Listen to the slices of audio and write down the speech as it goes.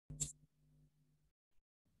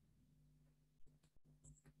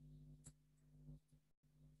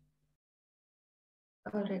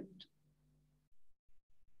All right.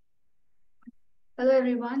 Hello,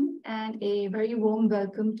 everyone, and a very warm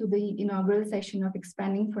welcome to the inaugural session of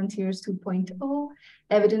Expanding Frontiers 2.0,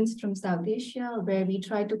 Evidence from South Asia, where we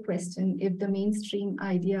try to question if the mainstream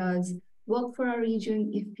ideas work for our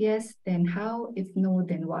region. If yes, then how? If no,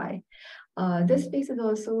 then why? This space is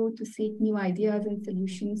also to seek new ideas and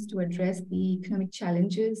solutions to address the economic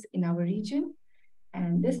challenges in our region.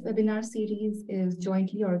 And this webinar series is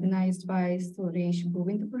jointly organized by Suresh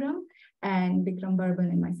Govindapuram and Vikram Barban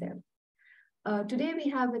and myself. Today we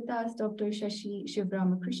have with us Dr. Sashi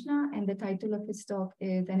Sivramkrishna, and the title of his talk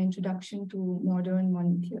is An Introduction to Modern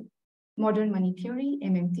Money Theory,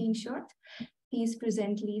 MMT in short. He is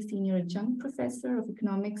presently Senior Adjunct Professor of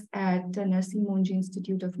Economics at Narsi Monge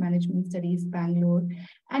Institute of Management Studies, Bangalore,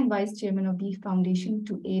 and Vice Chairman of the Foundation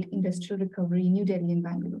to Aid Industrial Recovery, New Delhi and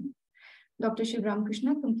Bangalore. Dr.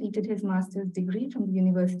 Sivramkrishna completed his master's degree from the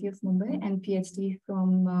University of Mumbai and Ph.D.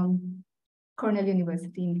 from Cornell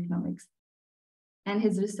University in Economics. And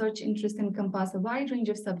his research interests encompass a wide range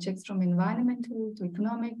of subjects from environmental to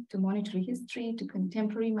economic to monetary history to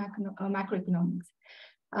contemporary macroeconomics.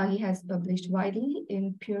 He has published widely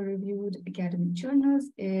in peer-reviewed academic journals,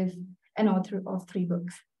 is an author of 3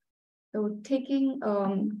 books. So taking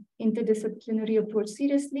interdisciplinary approach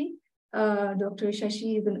seriously, Dr.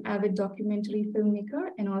 Sashi is an avid documentary filmmaker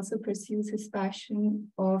and also pursues his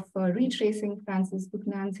passion of retracing Francis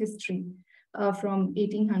Buchanan's history from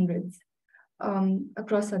 1800s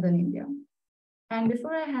across southern India. And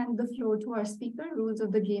before I hand the floor to our speaker, rules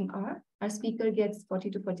of the game are, our speaker gets 40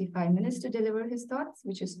 to 45 minutes to deliver his thoughts,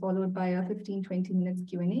 which is followed by a 15-20 minutes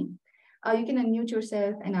Q&A. You can unmute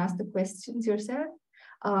yourself and ask the questions yourself.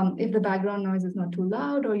 If the background noise is not too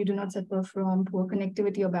loud or you do not suffer from poor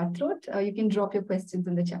connectivity or bad throat, you can drop your questions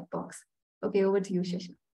in the chat box. Okay, over to you,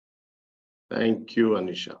 Sashi. Thank you,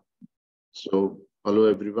 Anisha. So, hello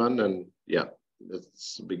everyone, and yeah,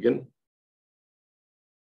 let's begin.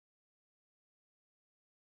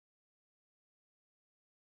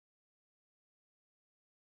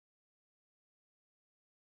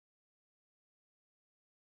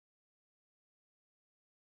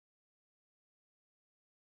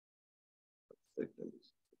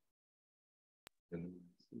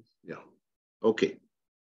 Yeah, okay.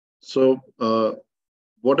 So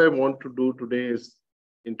what I want to do today is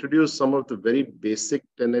introduce some of the very basic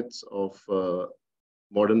tenets of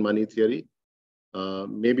modern money theory.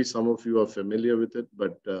 Maybe some of you are familiar with it,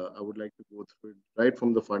 but I would like to go through it right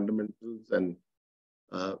from the fundamentals. And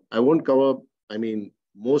I won't cover,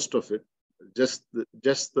 most of it, just the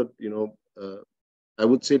I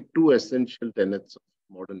would say 2 essential tenets of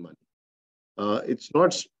modern money. It's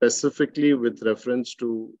not specifically with reference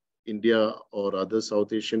to India or other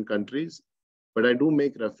South Asian countries, but I do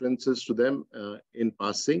make references to them in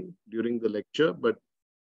passing during the lecture. But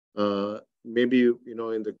maybe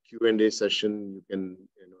in the Q&A session you can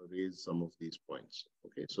raise some of these points.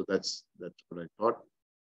 Okay, so that's what I thought.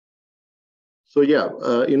 So yeah,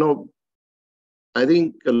 I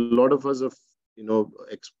think a lot of us are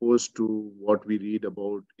exposed to what we read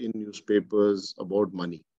about in newspapers about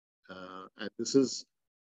money. And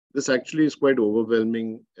this actually is quite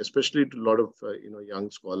overwhelming, especially to a lot of young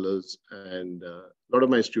scholars and a lot of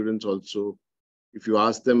my students also. If you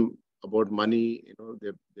ask them about money,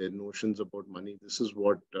 their notions about money, this is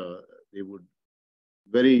what they would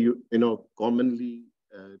very commonly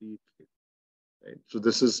read. Right? So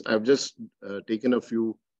this is, I've just taken a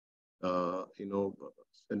few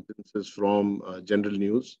sentences from general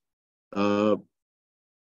news.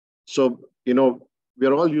 So we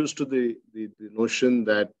are all used to the notion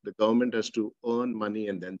that the government has to earn money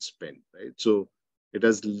and then spend, right? So it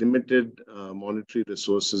has limited monetary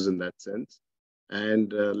resources in that sense.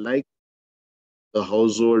 And like a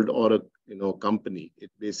household or a company, it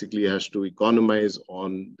basically has to economize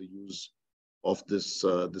on the use of this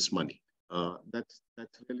money. That's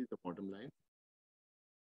really the bottom line.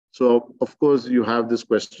 So of course you have this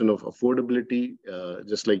question of affordability.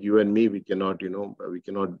 Just like you and me, we cannot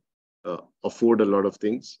afford a lot of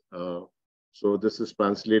things. So this is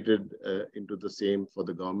translated into the same for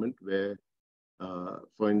the government, where,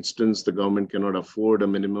 for instance, the government cannot afford a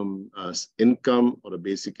minimum income or a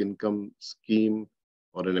basic income scheme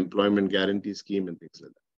or an employment guarantee scheme and things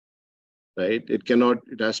like that, right?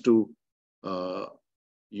 It has to,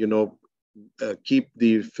 keep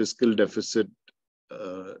the fiscal deficit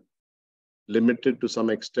limited to some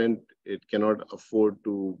extent. It cannot afford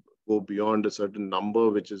to go beyond a certain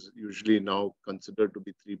number, which is usually now considered to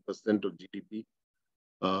be 3% of GDP.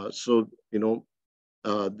 So,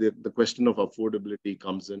 the question of affordability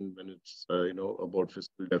comes in when it's, about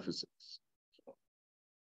fiscal deficits.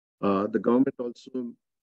 The government also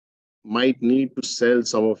might need to sell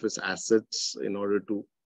some of its assets in order to,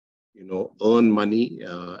 earn money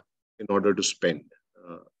in order to spend.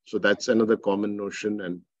 So that's another common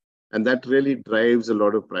notion, and that really drives a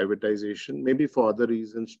lot of privatization. Maybe for other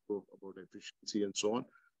reasons, about efficiency and so on.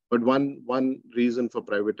 But one reason for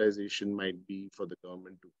privatization might be for the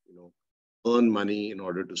government to, earn money in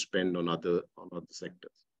order to spend on other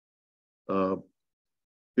sectors.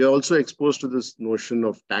 We are also exposed to this notion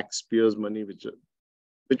of taxpayers' money, which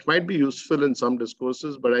might be useful in some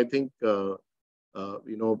discourses, but I think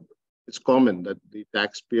it's common that the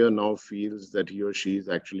taxpayer now feels that he or she is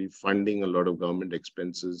actually funding a lot of government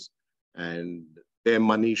expenses, and their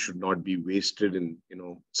money should not be wasted in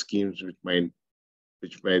schemes which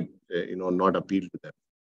might not appeal to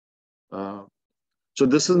them. So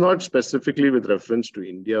this is not specifically with reference to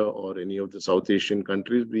India or any of the South Asian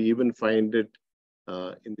countries. We even find it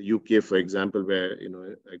in the UK, for example, where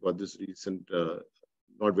I got this recent,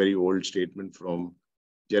 not very old statement from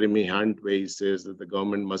Jeremy Hunt, where he says that the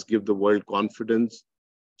government must give the world confidence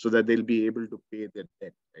so that they'll be able to pay their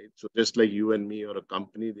debt. Right? So just like you and me or a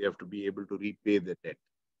company, they have to be able to repay their debt,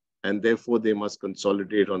 and therefore they must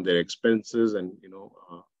consolidate on their expenses and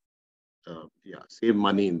save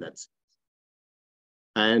money in that sense.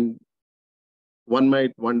 And one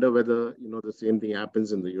might wonder whether the same thing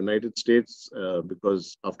happens in the United States,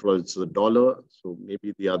 because after all it's the dollar. So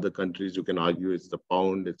maybe the other countries you can argue it's the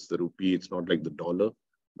pound, it's the rupee, it's not like the dollar.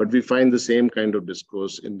 But we find the same kind of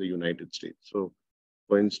discourse in the United States. So,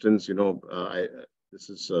 for instance, this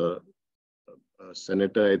is a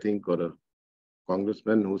senator, I think, or a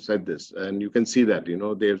congressman who said this, and you can see that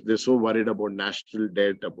they're so worried about national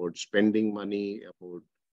debt, about spending money, about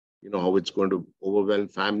how it's going to overwhelm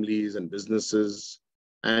families and businesses.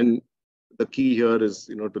 And the key here is,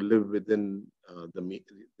 to live within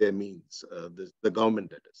their means, the government,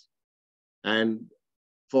 that is. And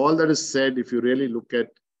for all that is said, if you really look at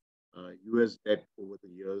US debt over the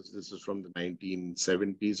years, this is from the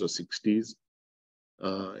 1970s or 60s,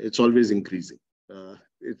 it's always increasing.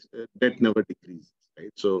 Debt never decreases,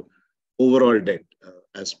 right? So overall debt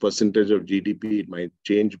as percentage of GDP, it might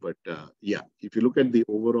change, but if you look at the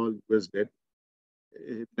overall US debt,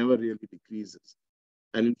 it never really decreases.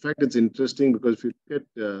 And in fact, it's interesting because if you look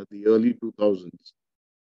at the early 2000s,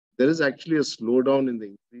 there is actually a slowdown in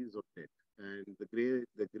the increase of debt. And the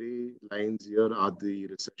gray lines here are the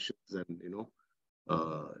recessions and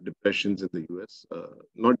depressions in the US.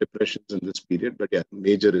 Not depressions in this period, but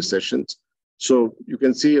major recessions. So you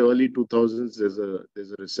can see early 2000s there's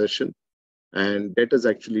a recession, and debt has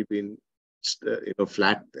actually been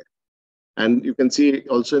flat there. And you can see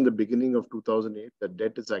also in the beginning of 2008 that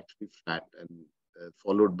debt is actually flat, and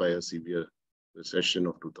followed by a severe recession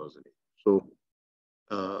of 2008. So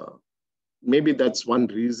maybe that's one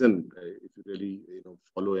reason, if you really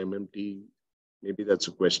follow MMT, maybe that's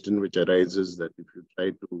a question which arises, that if you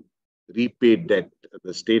try to repay debt,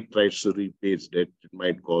 the state tries to repay its debt, it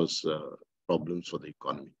might cause problems for the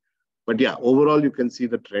economy. But overall, you can see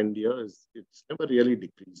the trend here is it's never really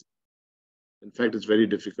decreased. In fact, it's very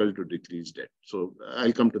difficult to decrease debt. So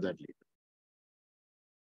I'll come to that later.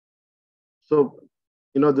 So,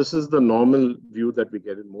 this is the normal view that we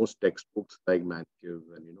get in most textbooks like Mankiw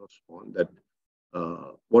and, so on, that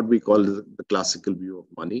what we call the classical view of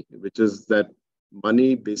money, which is that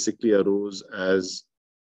money basically arose as,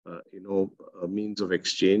 a means of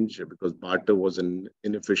exchange, because barter was an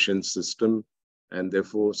inefficient system. And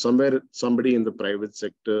therefore, somebody in the private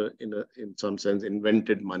sector, in some sense,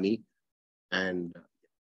 invented money. And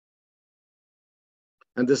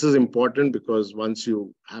this is important because once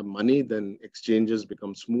you have money, then exchanges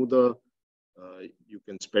become smoother. You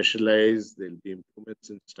can specialize. There'll be improvements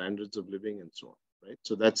in standards of living and so on, right?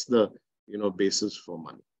 So that's the basis for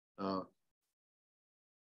money.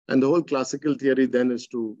 And the whole classical theory then is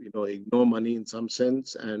to ignore money in some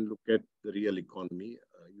sense and look at the real economy.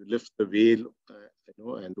 You lift the veil,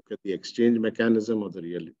 and look at the exchange mechanism of the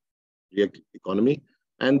real economy.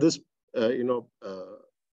 And this,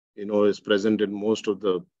 is present in most of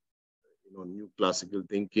the, new classical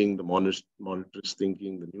thinking, the monetarist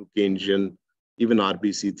thinking, the new Keynesian, even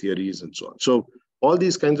RBC theories, and so on. So all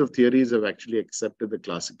these kinds of theories have actually accepted the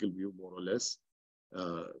classical view more or less,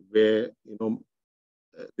 where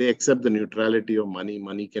they accept the neutrality of money.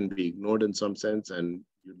 Money can be ignored in some sense, and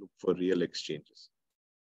you look for real exchanges.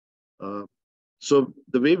 So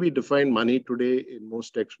the way we define money today in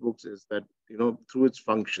most textbooks is that, through its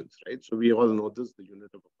functions, right? So we all know this: the unit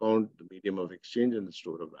of account, the medium of exchange, and the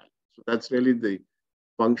store of value. So that's really the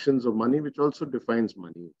functions of money, which also defines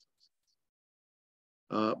money.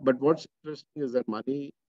 But what's interesting is that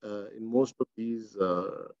money in most of these,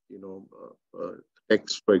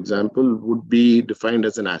 texts, for example, would be defined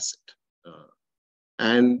as an asset.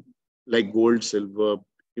 And like gold, silver,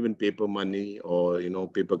 even paper money, or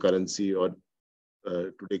paper currency, or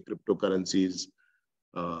today cryptocurrencies.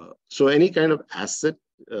 So any kind of asset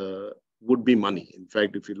would be money. In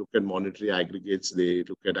fact, if you look at monetary aggregates, they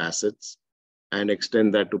look at assets and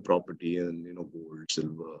extend that to property and gold,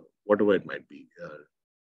 silver, whatever it might be.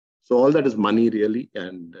 So all that is money really,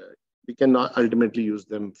 and we can ultimately use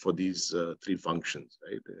them for these three functions,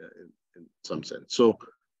 right? In some sense. So,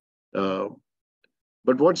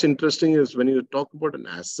 but what's interesting is when you talk about an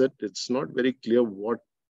asset, it's not very clear what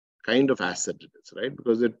kind of asset it is, right?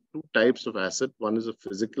 Because there are two types of asset. One is a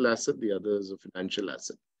physical asset, the other is a financial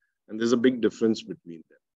asset. And there's a big difference between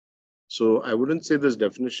them. So I wouldn't say this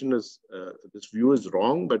definition is, this view is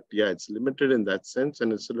wrong, but yeah, it's limited in that sense,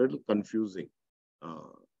 and it's a little confusing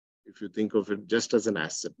if you think of it just as an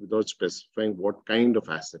asset without specifying what kind of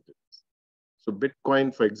asset it is. So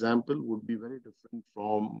Bitcoin, for example, would be very different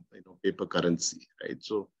from paper currency, right?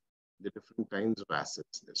 So the different kinds of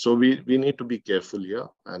assets. So we need to be careful here,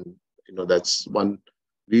 and that's one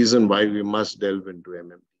reason why we must delve into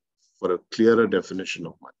MMT for a clearer definition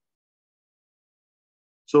of money.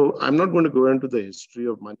 So I'm not going to go into the history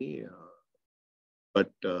of money,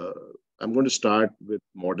 but I'm going to start with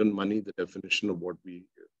modern money, the definition of what we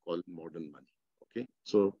call modern money. Okay,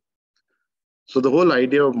 so the whole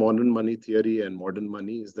idea of modern money theory and modern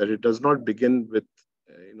money is that it does not begin with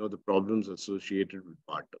the problems associated with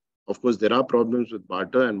barter. Of course, there are problems with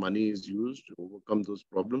barter, and money is used to overcome those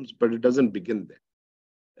problems, but it doesn't begin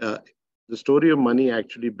there. The story of money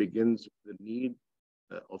actually begins with the need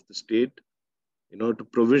of the state to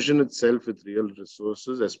provision itself with real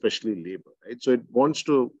resources, especially labor, right? So it wants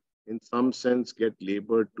to, in some sense, get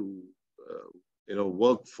labor to,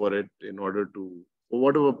 work for it in order to, for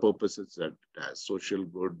whatever purposes that it has, social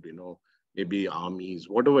good, maybe armies,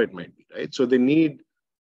 whatever it might be, right? So they need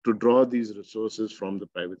to draw these resources from the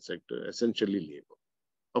private sector, essentially labor.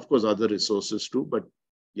 Of course, other resources too, but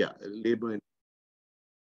yeah, labor.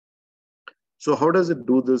 So how does it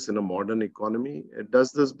do this in a modern economy? It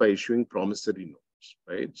does this by issuing promissory notes,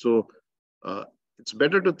 right? So it's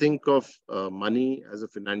better to think of money as a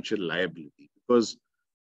financial liability, because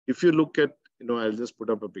if you look at, I'll just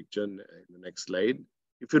put up a picture in the next slide.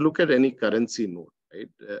 If you look at any currency note, right,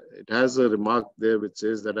 it has a remark there which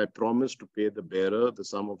says that I promise to pay the bearer the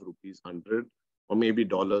sum of rupees 100, or maybe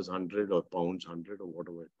dollars 100, or pounds 100, or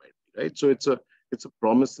whatever it might be, right? So it's a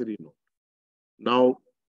promissory note. Now,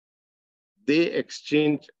 they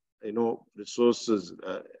exchange, resources.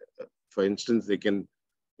 For instance, they can,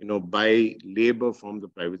 buy labor from the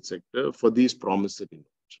private sector for these promissory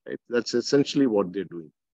notes, right? That's essentially what they're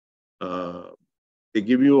doing. They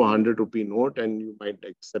give you a 100 rupee note and you might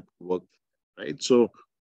accept work, right? So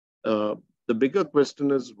the bigger question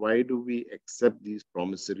is, why do we accept these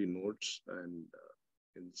promissory notes and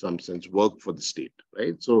in some sense work for the state,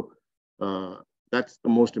 right? So that's the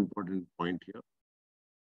most important point here.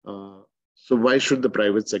 So why should the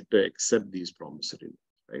private sector accept these promissory notes,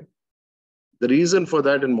 right? The reason for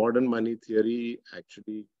that in modern money theory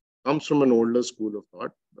actually comes from an older school of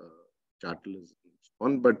thought, Chartalism and so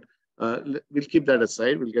on, but we'll keep that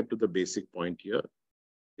aside. We'll get to the basic point here,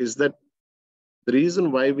 is that the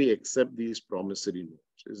reason why we accept these promissory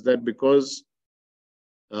notes is that because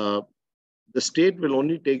the state will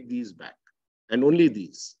only take these back, and only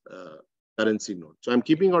these currency notes. So I'm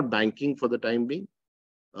keeping out banking for the time being.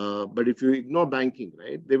 But if you ignore banking,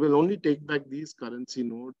 right, they will only take back these currency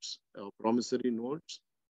notes, promissory notes,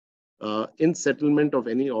 in settlement of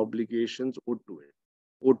any obligations owed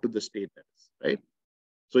to the state, right?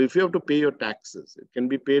 So if you have to pay your taxes, it can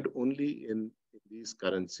be paid only in these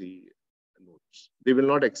currency notes. They will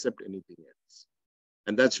not accept anything else.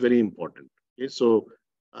 And that's very important. Okay, so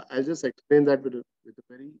I'll just explain that with a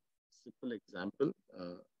very simple example.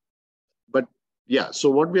 But yeah, so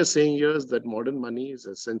what we are saying here is that modern money is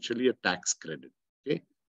essentially a tax credit. Okay,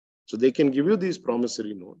 so they can give you these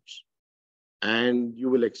promissory notes and you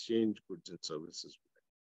will exchange goods and services with them.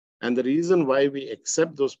 And the reason why we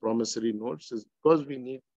accept those promissory notes is because we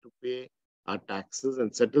need to pay our taxes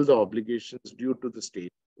and settle the obligations due to the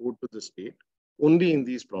state, owed to the state, only in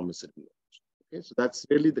these promissory notes. Okay, so that's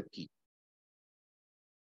really the key.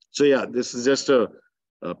 So yeah, this is just a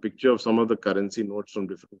picture of some of the currency notes from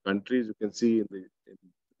different countries. You can see in the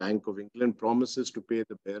Bank of England promises to pay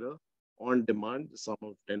the bearer on demand the sum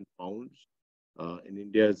of 10 pounds. In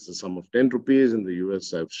India, it's the sum of 10 rupees. In the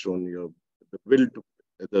US, I've shown you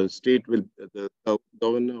the state will, the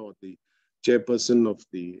governor or the chairperson of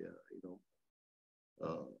the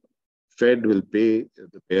Fed will pay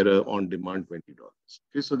the bearer on demand $20.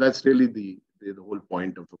 Okay, so that's really the whole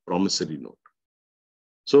point of a promissory note.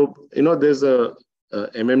 So, there's a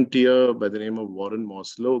MMTer by the name of Warren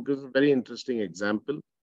Moslow, gives a very interesting example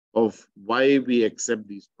of why we accept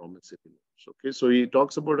these promissory notes. Okay, so he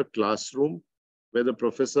talks about a classroom where the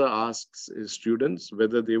professor asks his students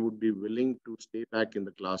whether they would be willing to stay back in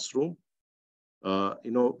the classroom,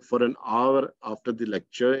 for an hour after the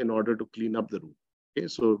lecture in order to clean up the room. Okay,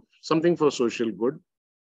 so something for social good.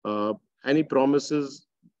 And he promises,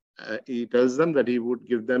 he tells them that he would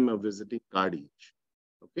give them a visiting card each.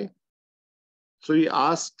 Okay, so he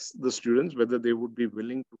asks the students whether they would be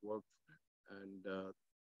willing to work, and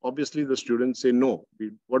obviously the students say no.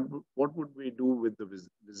 What would we do with the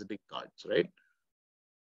visiting cards, right?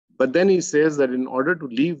 But then he says that in order to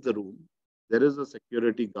leave the room, there is a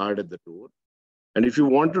security guard at the door, and if you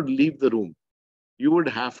want to leave the room, you would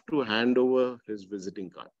have to hand over his visiting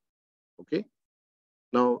card. Okay.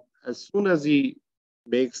 Now, as soon as he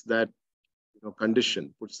makes that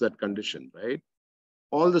condition, puts that condition, right?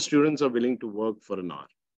 All the students are willing to work for an hour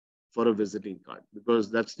for a visiting card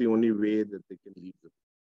because that's the only way that they can leave the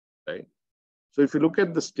room, right? So if you look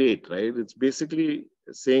at the state, right, it's basically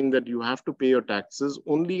saying that you have to pay your taxes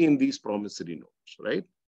only in these promissory notes, right?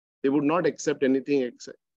 They would not accept anything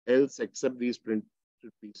else except these printed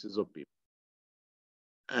pieces of paper.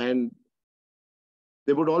 And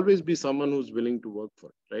there would always be someone who's willing to work for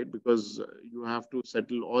it, right? Because you have to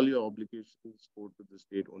settle all your obligations owed to the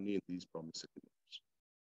state only in these promissory notes.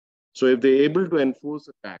 So if they're able to enforce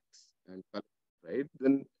a tax and collect, right,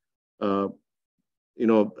 then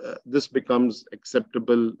this becomes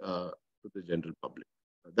acceptable to the general public.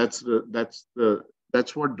 That's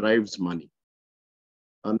what drives money.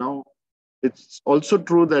 Now, it's also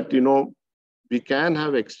true that we can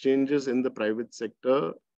have exchanges in the private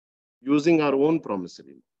sector using our own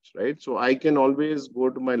promissory notes, right? So I can always go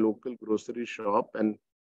to my local grocery shop and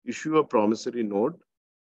issue a promissory note,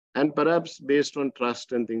 and perhaps based on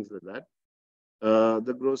trust and things like that,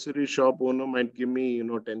 the grocery shop owner might give me,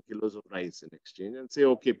 10 kilos of rice in exchange and say,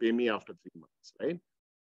 okay, pay me after 3 months, right?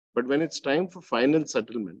 But when it's time for final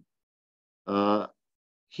settlement,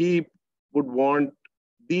 he would want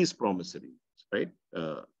these promissory notes,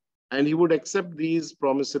 right? And he would accept these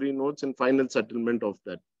promissory notes in final settlement of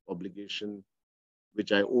that obligation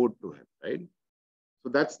which I owed to him, right? So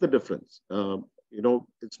that's the difference.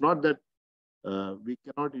 It's not that we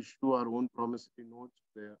cannot issue our own promissory notes.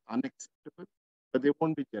 They're unacceptable, but they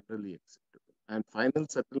won't be generally acceptable. And final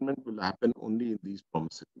settlement will happen only in these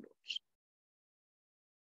promissory notes.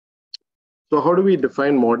 So how do we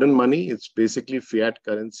define modern money? It's basically fiat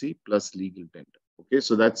currency plus legal tender. Okay,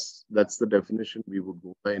 so that's the definition we would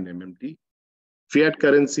go by in MMT. Fiat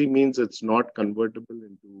currency means it's not convertible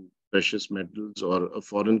into precious metals or a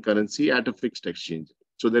foreign currency at a fixed exchange.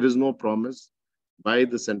 So there is no promise by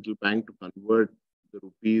the central bank to convert the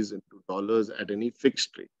rupees into dollars at any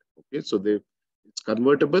fixed rate. Okay, so it's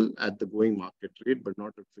convertible at the going market rate, but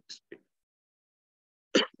not at fixed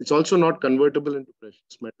rate. It's also not convertible into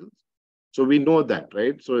precious metals. So we know that,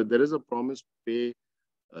 right? So there is a promise to pay,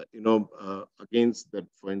 against that.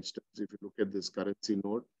 For instance, if you look at this currency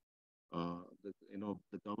note,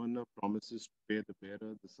 the governor promises to pay the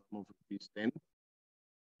bearer the sum of rupees 10.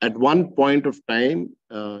 At one point of time,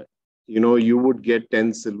 you would get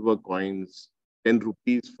 10 silver coins, 10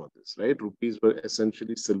 rupees for this, right? Rupees were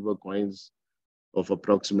essentially silver coins of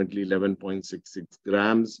approximately 11.66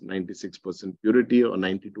 grams, 96% purity or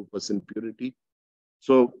 92% purity.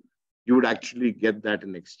 So you would actually get that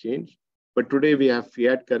in exchange. But today we have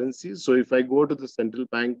fiat currencies. So if I go to the central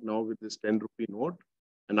bank now with this 10 rupee note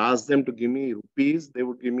and ask them to give me rupees, they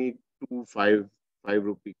would give me 2 5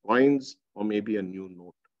 rupee coins or maybe a new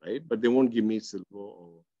note, right? But they won't give me silver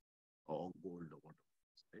or gold or whatever,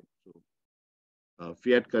 right? So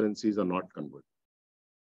fiat currencies are not converted.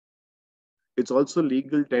 It's also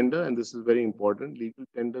legal tender, and this is very important. Legal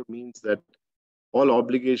tender means that all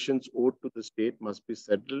obligations owed to the state must be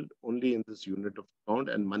settled only in this unit of account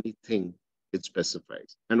and money thing it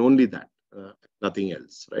specifies, and only that, nothing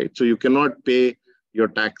else, right? So you cannot pay your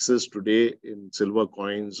taxes today in silver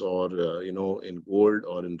coins or in gold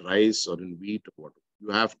or in rice or in wheat or whatever. You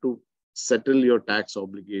have to settle your tax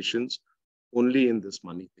obligations only in this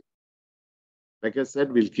money thing. Like I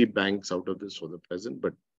said, we'll keep banks out of this for the present,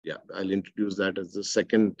 but yeah, I'll introduce that as the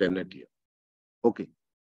second tenet here. Okay.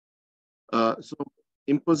 So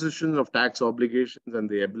imposition of tax obligations and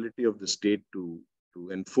the ability of the state to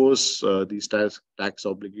enforce these tax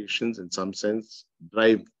obligations in some sense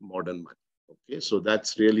drive modern money. Okay, so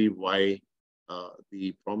that's really why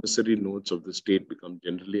the promissory notes of the state become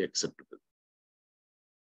generally acceptable.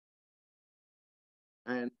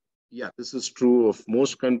 And yeah, this is true of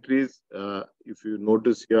most countries. If you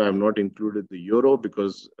notice here, I've not included the euro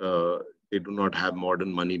because they do not have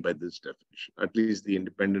modern money by this definition. At least the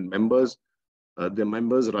independent members, the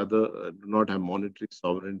members rather do not have monetary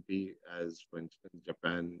sovereignty as, for instance,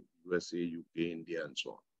 Japan, USA, UK, India, and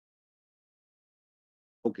so on.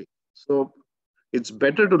 Okay, so it's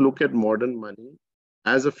better to look at modern money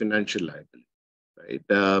as a financial liability, right?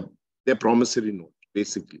 They're promissory notes,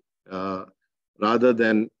 basically, rather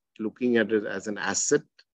than looking at it as an asset.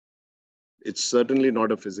 It's certainly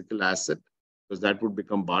not a physical asset because that would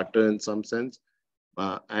become barter in some sense.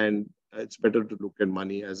 And it's better to look at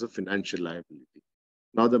money as a financial liability.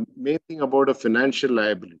 Now, the main thing about a financial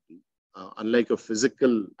liability, unlike a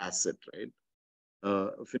physical asset, right?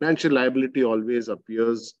 A financial liability always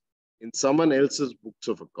appears in someone else's books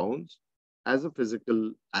of accounts as a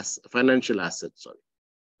financial asset, sorry,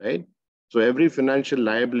 right? So every financial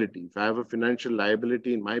liability, if I have a financial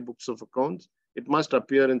liability in my books of accounts, it must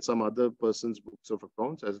appear in some other person's books of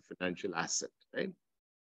accounts as a financial asset, right?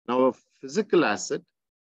 Now, a physical asset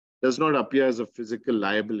does not appear as a physical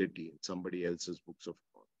liability in somebody else's books of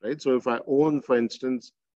accounts, right? So if I own, for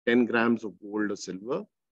instance, 10 grams of gold or silver,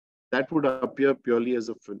 that would appear purely as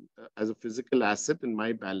a physical asset in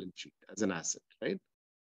my balance sheet as an asset, right?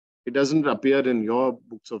 It doesn't appear in your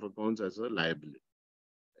books of accounts as a liability.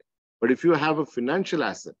 But if you have a financial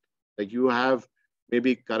asset, like you have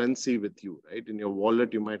maybe currency with you, right? In your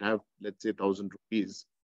wallet, you might have, let's say, 1,000 rupees.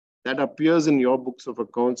 That appears in your books of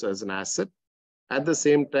accounts as an asset. At the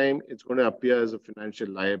same time, it's going to appear as a financial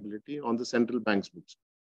liability on the central bank's books,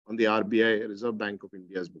 on the RBI, Reserve Bank of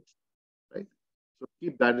India's books, right? So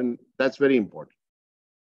keep that in, that's very important.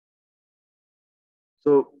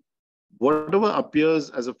 So whatever appears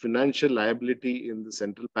as a financial liability in the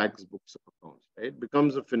central bank's books of accounts, right,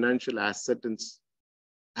 becomes a financial asset and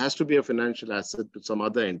has to be a financial asset to some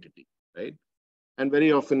other entity, right? And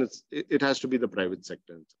very often it has to be the private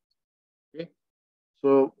sector. Okay,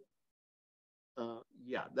 so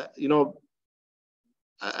yeah, that, you know,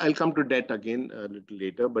 I'll come to debt again a little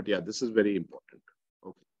later, but yeah, this is very important.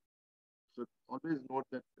 Okay, so always note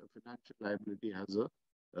that a financial liability has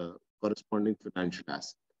a corresponding financial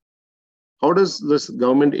asset. How does this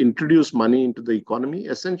government introduce money into the economy?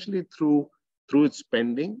 Essentially through its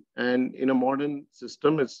spending, and in a modern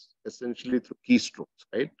system, it's essentially through keystrokes,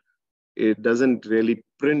 right? It doesn't really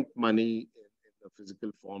print money in the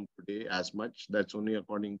physical form today as much. That's only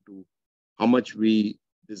according to how much we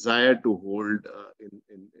desire to hold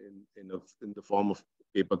in the form of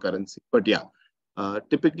paper currency. But yeah,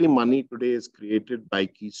 typically money today is created by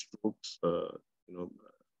keystrokes, you know,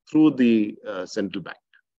 through the central bank.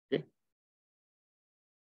 Okay.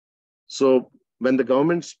 So when the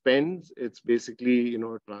government spends, it's basically, you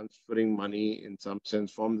know, transferring money in some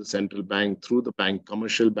sense from the central bank through the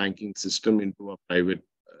commercial banking system into a private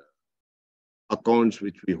accounts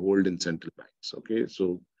which we hold in central banks. Okay,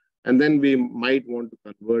 so and then we might want to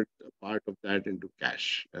convert a part of that into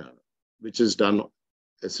cash, which is done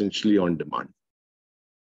essentially on demand.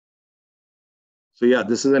 So yeah,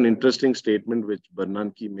 this is an interesting statement which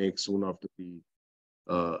Bernanke makes soon after the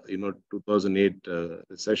 2008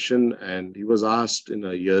 recession, and he was asked in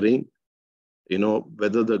a hearing, you know,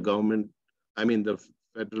 whether the government, I mean, the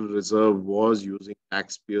Federal Reserve was using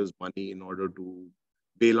taxpayers' money in order to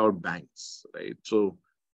bail out banks, right? So,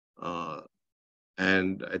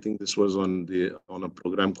 and I think this was on a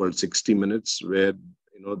program called 60 Minutes, where,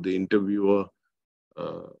 you know, the interviewer,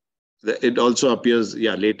 it also appears,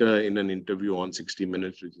 yeah, later in an interview on 60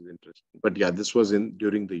 Minutes, which is interesting. But yeah, this was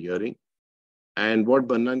during the hearing. And what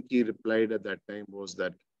Bernanke replied at that time was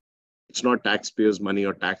that it's not taxpayers' money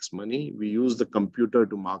or tax money. We use the computer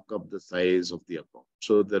to mark up the size of the account.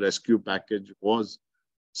 So the rescue package was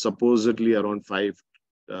supposedly around $5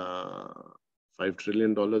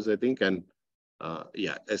 trillion, I think. And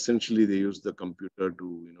yeah, essentially they use the computer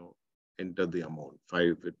to, you know, enter the amount,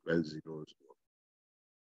 5 with 12 zeros.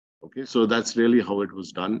 Okay, so that's really how it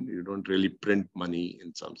was done. You don't really print money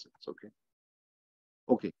in some sense. Okay.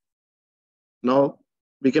 Okay. Now,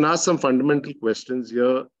 we can ask some fundamental questions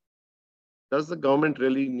here. Does the government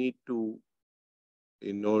really need to,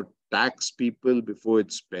 you know, tax people before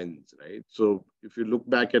it spends, right? So if you look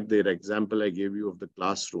back at the example I gave you of the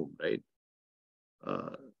classroom, right?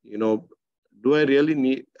 You know, do I really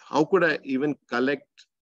need, how could I even collect,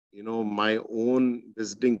 you know, my own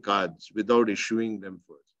visiting cards without issuing them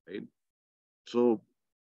first, right? So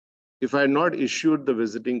if I had not issued the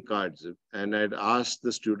visiting cards and I'd asked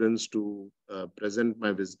the students to present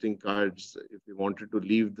my visiting cards if they wanted to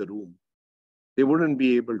leave the room, they wouldn't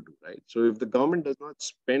be able to, right? So if the government does not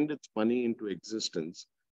spend its money into existence,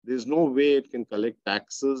 there's no way it can collect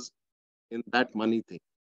taxes in that money thing,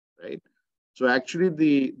 right? So actually,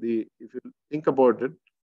 if you think about it,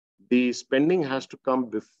 the spending has to come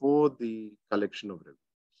before the collection of revenue.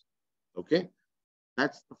 Okay,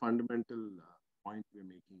 that's the fundamental point we're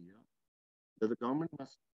making here. That the government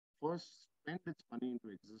must first spend its money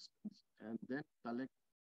into existence and then collect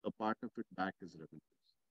a part of it back as revenues.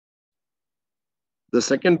 The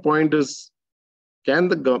second point is, can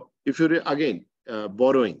the if you again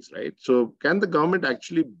borrowings, right? So can the government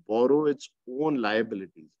actually borrow its own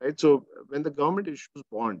liabilities, right? So when the government issues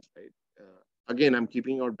bonds, right? Again, I'm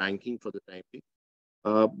keeping out banking for the time being.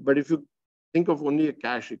 But if you think of only a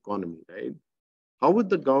cash economy, right? How would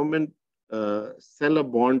the government sell a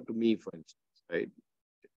bond to me, for instance, right?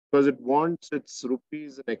 Because it wants its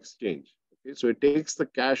rupees in exchange. Okay, so it takes the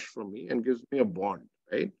cash from me and gives me a bond,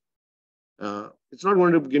 right? It's not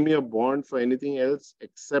going to give me a bond for anything else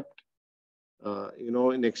except,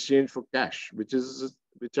 in exchange for cash, which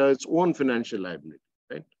are its own financial liability,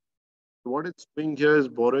 right? So what it's doing here is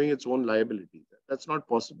borrowing its own liability. That's not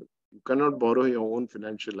possible. You cannot borrow your own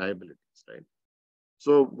financial liabilities, right?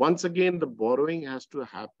 So once again, the borrowing has to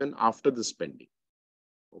happen after the spending.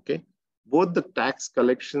 Okay, both the tax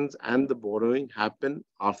collections and the borrowing happen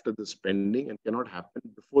after the spending and cannot happen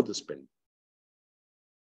before the spending.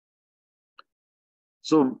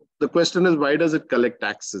 So the question is, why does it collect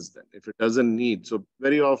taxes then if it doesn't need? So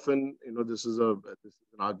very often, this is an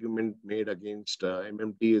argument made against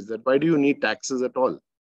MMT, is that why do you need taxes at all,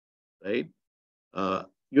 right?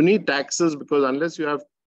 You need taxes because unless you have,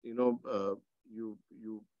 you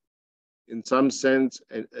in some sense,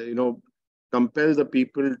 compel the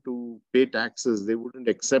people to pay taxes, they wouldn't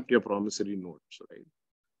accept your promissory notes, right?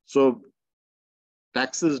 So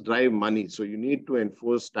taxes drive money. So you need to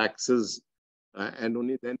enforce taxes, and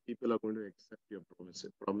only then people are going to accept your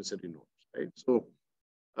promissory notes, right? So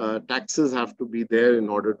taxes have to be there in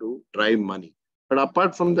order to drive money. But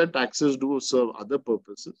apart from that, taxes do serve other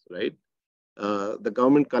purposes, right? The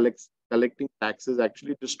government collecting taxes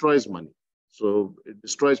actually destroys money. So it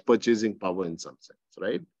destroys purchasing power in some sense,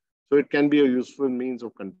 right? So it can be a useful means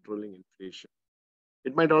of controlling inflation.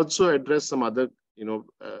 It might also address some other,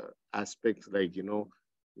 aspects like, you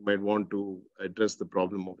might want to address the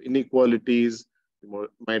problem of inequalities. You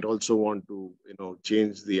might also want to,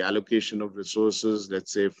 change the allocation of resources,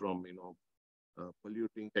 let's say from,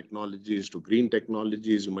 polluting technologies to green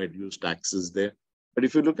technologies. You might use taxes there. But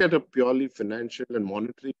if you look at a purely financial and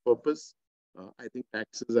monetary purpose, I think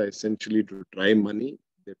taxes are essentially to drive money.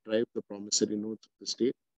 They drive the promissory notes of the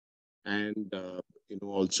state, and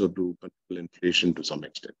also to control inflation to some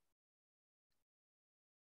extent.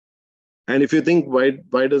 And if you think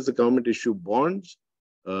why does the government issue bonds?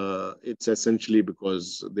 It's essentially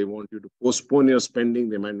because they want you to postpone your spending.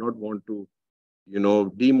 They might not want to,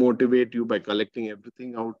 demotivate you by collecting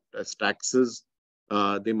everything out as taxes.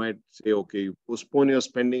 They might say, okay, you postpone your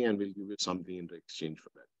spending and we'll give you something in exchange for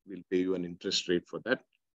that. We'll pay you an interest rate for that.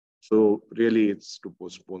 So really, it's to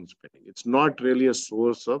postpone spending. It's not really a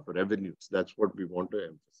source of revenues. That's what we want to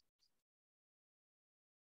emphasize.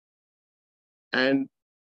 And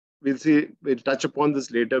we'll touch upon this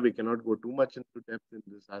later. We cannot go too much into depth in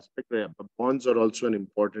this aspect. But bonds are also an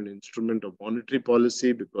important instrument of monetary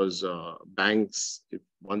policy because banks,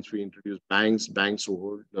 once we introduce banks who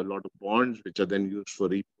hold a lot of bonds, which are then used for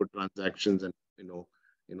repo transactions and,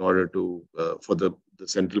 in order to, for the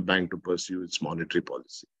central bank to pursue its monetary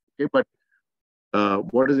policy. Okay, but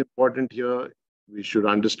what is important here, we should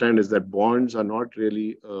understand, is that bonds are not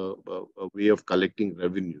really a way of collecting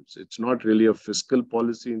revenues. It's not really a fiscal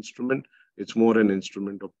policy instrument. It's more an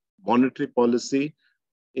instrument of monetary policy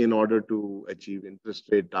in order to achieve interest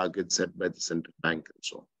rate targets set by the central bank and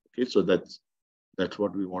so on. Okay, so that's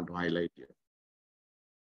what we want to highlight here.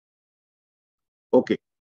 Okay.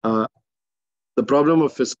 The problem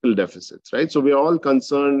of fiscal deficits, right? So we're all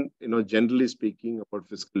concerned, generally speaking, about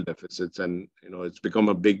fiscal deficits, and it's become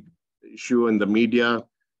a big issue in the media.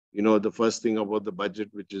 The first thing about the budget,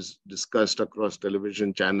 which is discussed across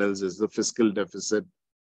television channels, is the fiscal deficit.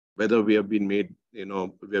 Whether we have been we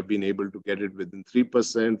have been able to get it within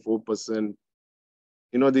 3%,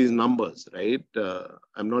 4%. These numbers, right?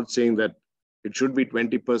 I'm not saying that it should be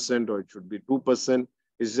 20% or it should be 2%.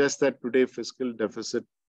 It's just that today fiscal deficit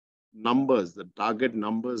numbers, the target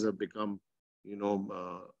numbers have become,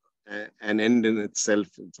 an end in itself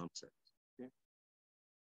in some sense. Okay?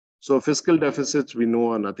 So fiscal deficits, we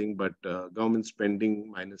know, are nothing but government spending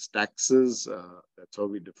minus taxes. That's how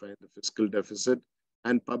we define the fiscal deficit.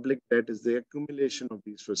 And public debt is the accumulation of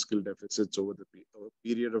these fiscal deficits over the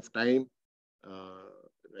period of time,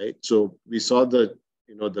 right? So we saw the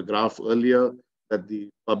graph earlier that the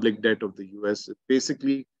public debt of the US is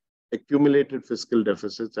basically accumulated fiscal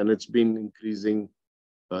deficits, and it's been increasing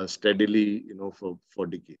steadily, for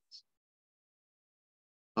decades.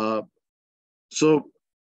 So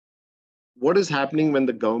what is happening when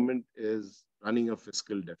the government is running a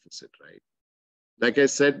fiscal deficit, right? Like I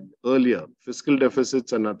said earlier, fiscal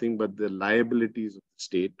deficits are nothing but the liabilities of the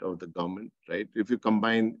state or the government, right? If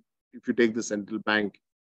you take the central bank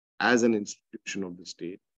as an institution of the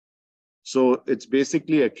state, so it's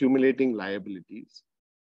basically accumulating liabilities.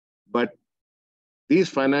 But these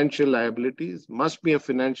financial liabilities must be a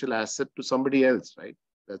financial asset to somebody else, right?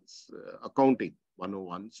 That's accounting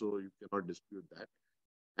 101, so you cannot dispute that.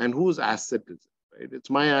 And whose asset is it, right?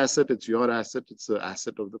 It's my asset, it's your asset, it's the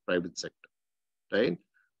asset of the private sector, right?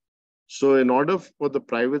 So in order for the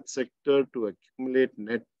private sector to accumulate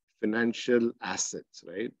net financial assets,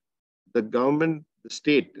 right, the government, the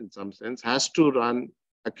state in some sense, has to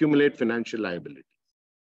accumulate financial liabilities,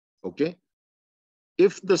 okay?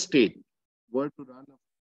 If the state were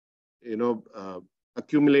to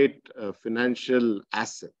accumulate financial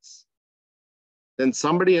assets, then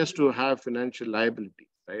somebody has to have financial liabilities,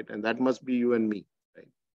 right? And that must be you and me, right?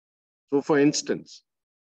 So for instance,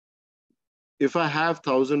 if I have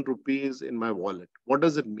 1,000 rupees in my wallet, what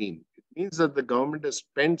does it mean? It means that the government has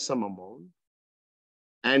spent some amount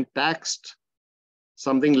and taxed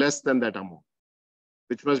something less than that amount,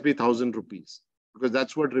 which must be 1,000 rupees, because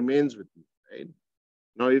that's what remains with me, right?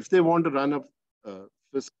 Now, if they want to run a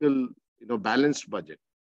fiscal, balanced budget,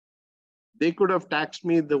 they could have taxed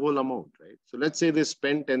me the whole amount, right? So let's say they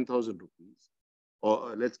spent 10,000 rupees,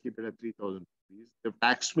 or let's keep it at 3,000 rupees. They've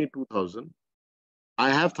taxed me 2,000. I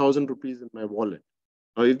have 1,000 rupees in my wallet.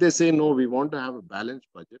 Now, if they say, no, we want to have a balanced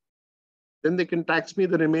budget, then they can tax me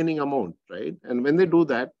the remaining amount, right? And when they do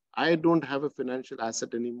that, I don't have a financial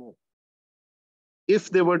asset anymore. If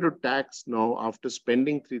they were to tax now, after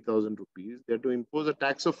spending 3,000 rupees, they're to impose a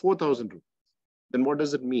tax of 4,000 rupees. Then what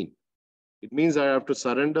does it mean? It means I have to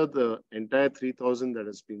surrender the entire 3,000 that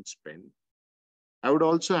has been spent. I would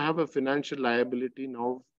also have a financial liability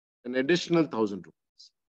now, an additional 1,000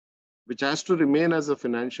 rupees, which has to remain as a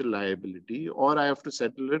financial liability, or I have to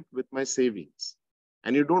settle it with my savings.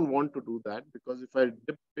 And you don't want to do that, because if I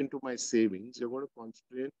dip into my savings, you're going to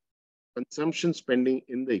constrain consumption spending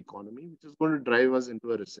in the economy, which is going to drive us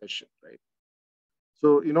into a recession, right?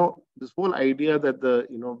 So, this whole idea that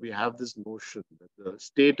we have this notion that the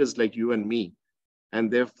state is like you and me, and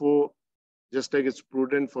therefore, just like it's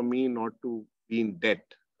prudent for me not to be in debt,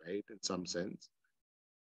 right, in some sense,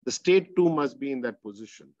 the state too must be in that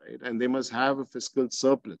position, right? And they must have a fiscal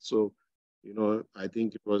surplus. So, I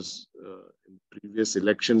think it was in previous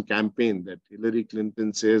election campaign that Hillary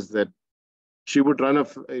Clinton says that she would run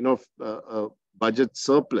a budget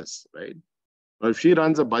surplus, right? Now, if she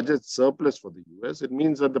runs a budget surplus for the US, it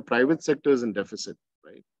means that the private sector is in deficit,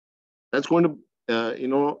 right? That's going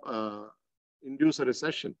to, induce a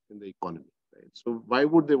recession in the economy, right? So why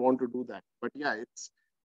would they want to do that? But yeah,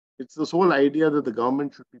 it's this whole idea that the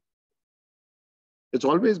government should be. It's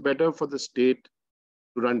always better for the state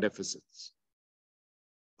to run deficits,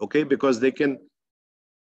 okay? Because they can.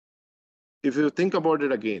 If you think about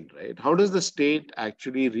it again, right? How does the state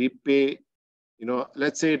actually repay?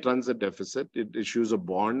 Let's say it runs a deficit, it issues a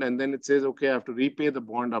bond, and then it says, okay, I have to repay the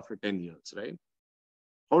bond after 10 years, right?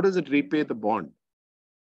 How does it repay the bond?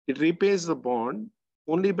 It repays the bond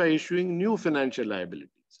only by issuing new financial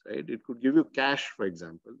liabilities, right? It could give you cash, for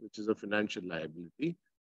example, which is a financial liability,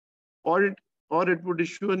 or it would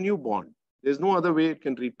issue a new bond. There's no other way it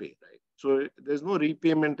can repay, right? So there's no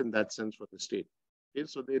repayment in that sense for the state. Okay?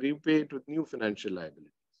 So they repay it with new financial liabilities.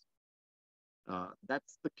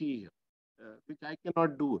 That's the key here. Which I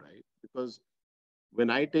cannot do, right? Because when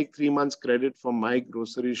I take 3 months credit from my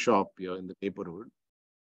grocery shop here in the neighborhood,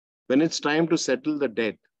 when it's time to settle the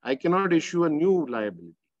debt, I cannot issue a new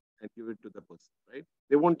liability and give it to the person, right?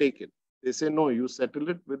 They won't take it. They say, no, you settle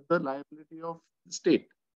it with the liability of the state,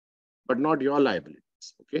 but not your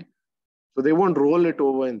liabilities, okay? So they won't roll it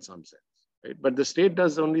over in some sense, right? But the state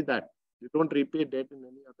does only that. You don't repay debt in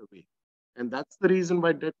any other way. And that's the reason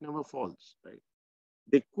why debt never falls, right?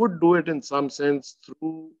 They could do it in some sense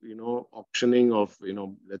through, auctioning of,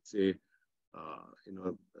 let's say,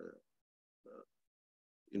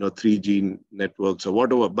 3G networks or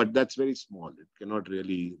whatever, but that's very small. It cannot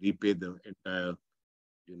really repay the entire,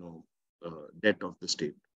 debt of the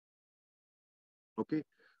state. Okay.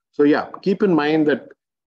 So yeah, keep in mind that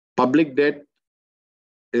public debt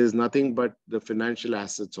is nothing but the financial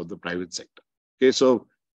assets of the private sector. Okay. So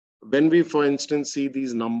when we, for instance, see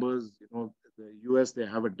these numbers, the US, they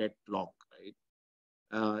have a debt clock,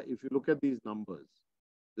 right? If you look at these numbers,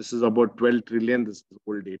 This is about 12 trillion. This is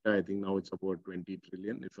old data. I think now it's about 20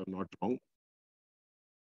 trillion, if I'm not wrong.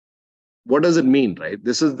 What does it mean, right?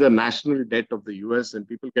 This is the national debt of the US, and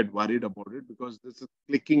people get worried about it because this is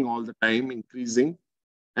clicking all the time, increasing,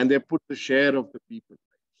 and they put the share of the people.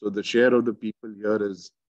 So the share of the people here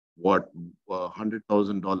is what,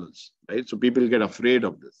 $100,000, right? So people get afraid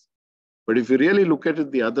of this. But if you really look at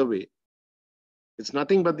it the other way, it's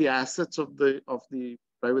nothing but the assets of the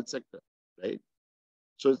private sector, right?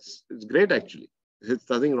 So it's great actually. There's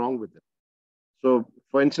nothing wrong with it. So,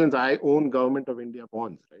 for instance, I own Government of India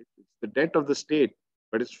bonds, right? It's the debt of the state,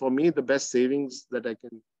 but it's for me the best savings that I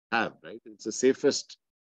can have, right? It's the safest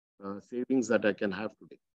savings that I can have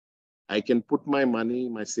today. I can put my money,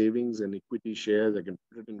 my savings in equity shares, I can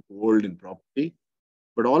put it in gold, in property,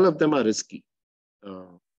 but all of them are risky.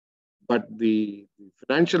 But the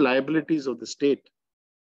financial liabilities of the state,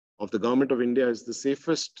 of the Government of India, is the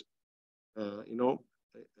safest,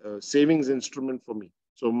 savings instrument for me.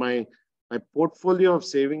 So my portfolio of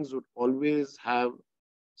savings would always have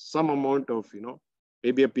some amount of,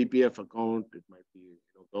 maybe a PPF account, it might be,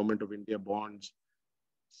 Government of India bonds,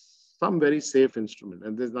 some very safe instrument.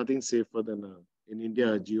 And there's nothing safer than, in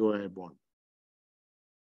India, a GOI bond.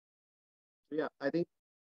 So yeah, I think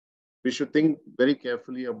we should think very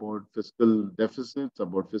carefully about fiscal deficits,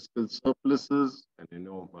 about fiscal surpluses, and,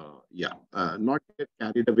 not get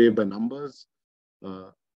carried away by numbers.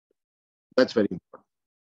 That's very important.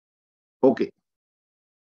 Okay.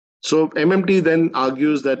 So MMT then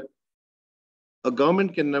argues that a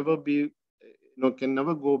government can never be, can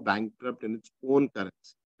never go bankrupt in its own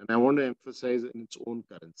currency. And I want to emphasize in its own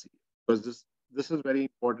currency, because this is very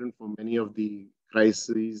important for many of the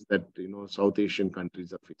crises that, South Asian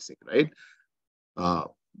countries are facing, right?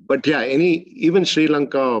 But yeah, even Sri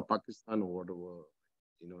Lanka or Pakistan or whatever,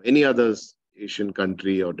 any other Asian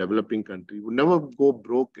country or developing country would never go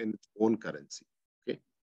broke in its own currency. Okay.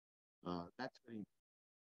 That's very important.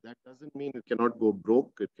 That doesn't mean it cannot go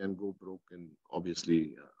broke. It can go broke in,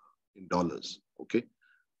 obviously, in dollars. Okay.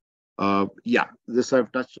 Yeah, this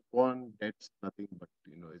I've touched upon. Debt's nothing but,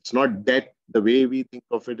 it's not debt the way we think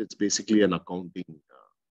of it. It's basically an accounting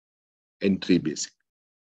entry, basically.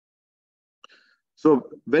 So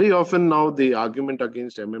very often now the argument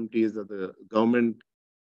against MMT is that the government,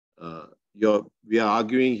 we are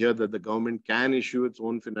arguing here that the government can issue its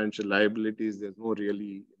own financial liabilities. There's no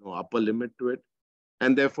really, upper limit to it.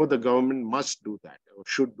 And therefore, the government must do that or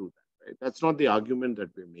should do that. Right? That's not the argument that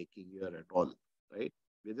we're making here at all. Right?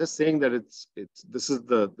 We're just saying that this is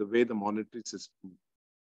the way the monetary system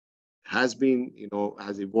has been,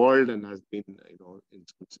 has evolved and has been,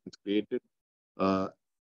 since created.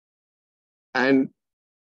 And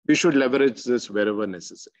we should leverage this wherever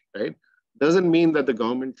necessary. Right? Doesn't mean that the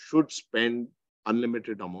government should spend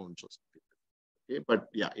unlimited amounts of something. Okay, but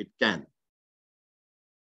yeah, it can.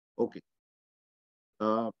 Okay.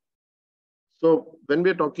 So when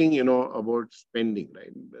we're talking, about spending,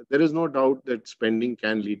 right, there is no doubt that spending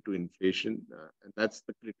can lead to inflation, and that's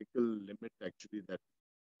the critical limit actually that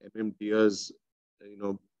MMTers,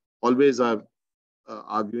 always are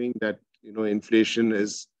arguing that inflation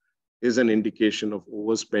is an indication of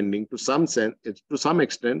overspending to some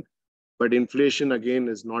extent, but inflation again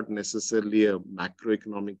is not necessarily a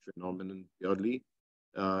macroeconomic phenomenon purely.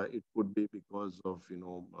 It could be because of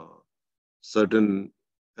certain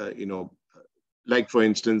like for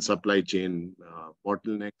instance, supply chain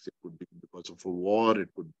bottlenecks. It could be because of a war. It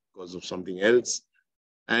could be because of something else.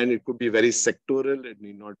 And it could be very sectoral. It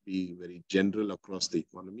need not be very general across the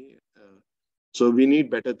economy. So we need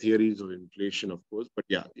better theories of inflation, of course. But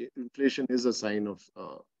yeah, inflation is a sign of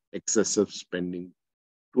excessive spending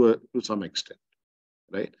to some extent,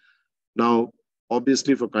 right? Now,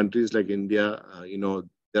 obviously, for countries like India,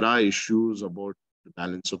 there are issues about the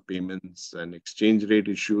balance of payments and exchange rate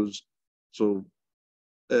issues. So,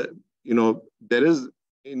 there is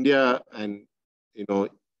India and,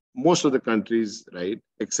 most of the countries, right,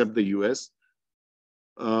 except the US,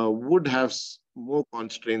 would have more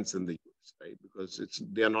constraints than the US, right? Because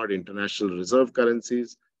they are not international reserve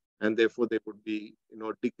currencies, and therefore there would be,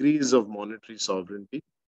 degrees of monetary sovereignty.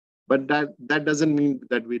 But that doesn't mean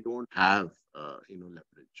that we don't have,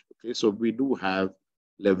 leverage. Okay, so we do have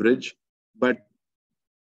leverage, but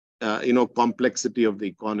complexity of the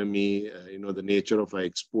economy, the nature of our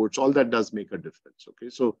exports, all that does make a difference. Okay,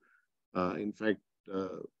 so in fact,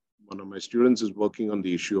 one of my students is working on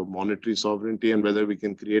the issue of monetary sovereignty and whether we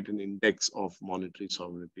can create an index of monetary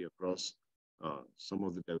sovereignty across some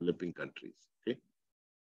of the developing countries. Okay.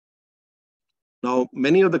 Now,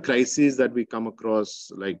 many of the crises that we come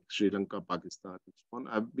across, like Sri Lanka, Pakistan, and so on,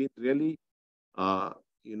 have been really,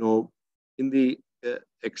 in the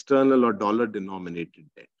external or dollar denominated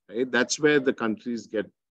debt, right? That's where the countries get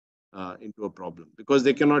into a problem because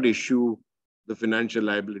they cannot issue the financial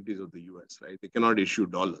liabilities of the US, right? They cannot issue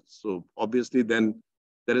dollars. So obviously then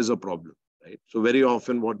there is a problem, right? So very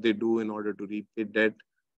often what they do in order to repay debt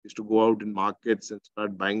is to go out in markets and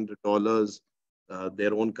start buying the dollars.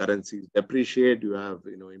 Their own currencies depreciate. You have,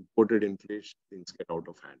 imported inflation, things get out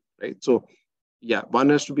of hand, right? So yeah, one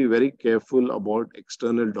has to be very careful about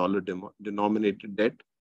external dollar denominated debt.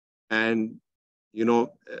 And,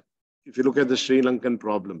 if you look at the Sri Lankan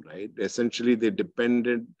problem, right, essentially they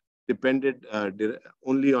depended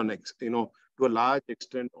only on, to a large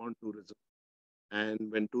extent on tourism.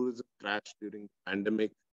 And when tourism crashed during the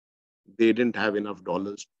pandemic, they didn't have enough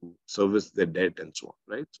dollars to service their debt and so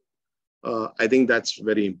on, right? I think that's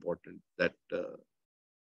very important that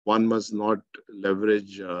one must not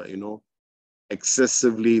leverage,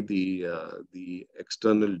 excessively the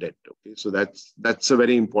external debt. Okay, so that's a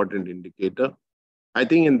very important indicator. I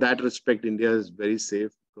think in that respect, India is very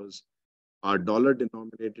safe because our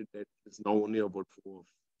dollar-denominated debt is now only about 4 or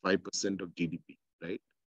 5% of GDP, right?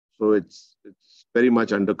 So it's very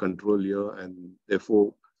much under control here, and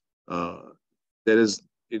therefore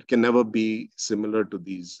it can never be similar to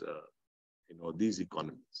these these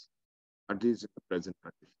economies, at least in the present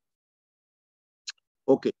condition.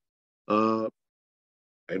 Okay.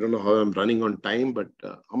 I don't know how I'm running on time, but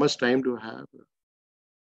how much time do I have?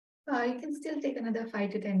 You can still take another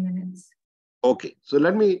 5 to 10 minutes. Okay, so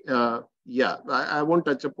let me, I won't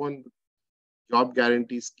touch upon job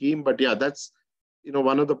guarantee scheme, but yeah, that's,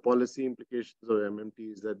 one of the policy implications of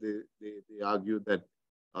MMT is that they argue that,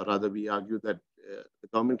 or rather we argue that the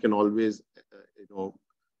government can always,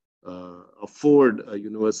 afford a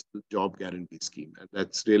universal job guarantee scheme. And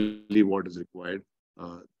that's really what is required.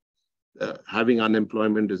 Having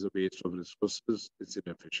unemployment is a waste of resources. It's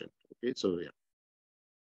inefficient. Okay, so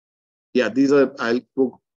yeah, these are, I'll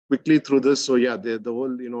go quickly through this. So yeah, the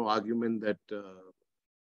whole, argument that,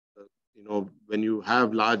 when you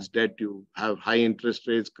have large debt, you have high interest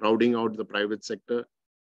rates crowding out the private sector.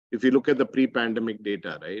 If you look at the pre-pandemic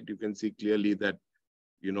data, right, you can see clearly that,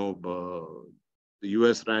 the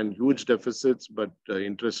US ran huge deficits, but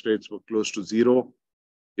interest rates were close to zero.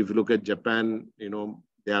 If you look at Japan,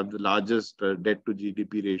 they have the largest debt to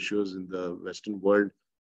GDP ratios in the Western world.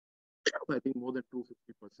 I think more than 250%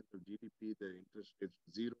 of GDP, the interest rates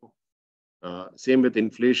were zero. Same with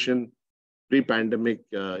inflation. Pre-pandemic,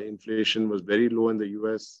 inflation was very low in the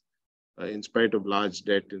US, in spite of large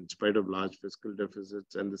debt, in spite of large fiscal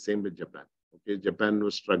deficits, and the same with Japan. Okay, Japan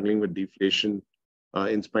was struggling with deflation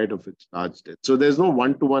in spite of its large debt. So there's no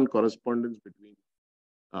one-to-one correspondence between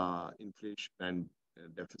inflation and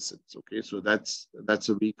deficits. Okay, so that's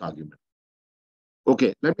a weak argument.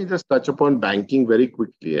 Okay, let me just touch upon banking very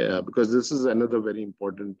quickly because this is another very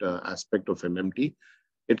important aspect of MMT.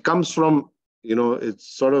 It comes from,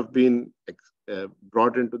 it's sort of been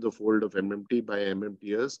brought into the fold of MMT by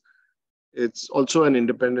MMTers. It's also an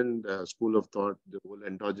independent school of thought, the whole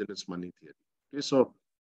endogenous money theory. Okay, so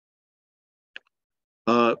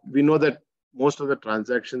we know that most of the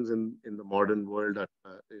transactions in the modern world are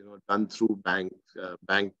done through bank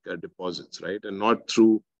deposits, right, and not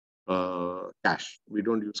through cash. We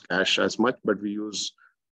don't use cash as much, but we use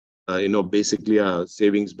basically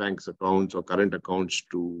savings banks accounts or current accounts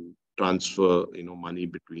to transfer money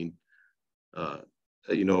between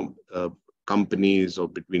companies or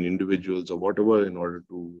between individuals or whatever in order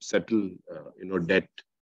to settle debt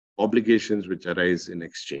obligations which arise in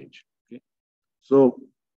exchange. Okay, so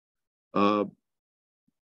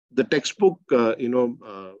the textbook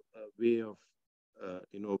way of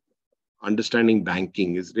understanding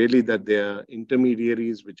banking is really that they are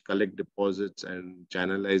intermediaries which collect deposits and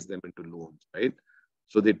channelize them into loans, right?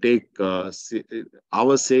 So they take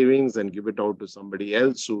our savings and give it out to somebody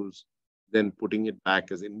else who's then putting it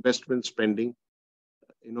back as investment spending.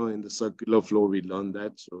 In the circular flow, we learned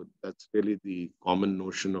that. So that's really the common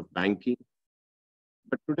notion of banking.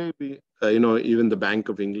 But today, even the Bank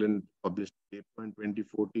of England published a paper in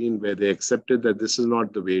 2014 where they accepted that this is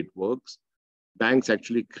not the way it works. Banks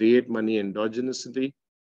actually create money endogenously,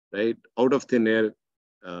 right, out of thin air,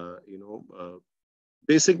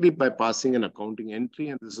 basically by passing an accounting entry,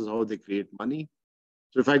 and this is how they create money.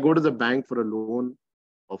 So if I go to the bank for a loan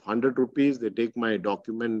of 100 rupees, they take my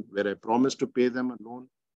document where I promise to pay them a loan,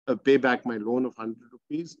 pay back my loan of 100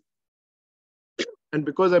 rupees. And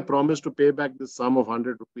because I promised to pay back the sum of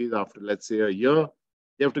 100 rupees after, let's say, a year,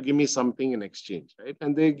 they have to give me something in exchange, right?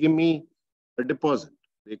 And they give me a deposit.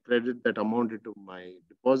 They credit that amount into my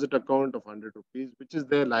deposit account of 100 rupees, which is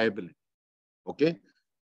their liability. Okay.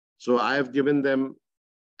 So I have given them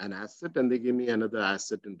an asset and they give me another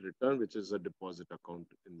asset in return, which is a deposit account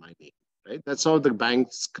in my name, right? That's how the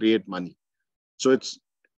banks create money. So it's,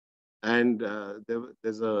 and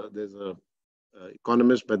there's a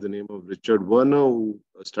economist by the name of Richard Werner who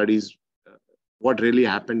studies what really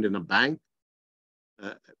happened in a bank.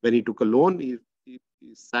 When he took a loan, he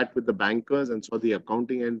sat with the bankers and saw the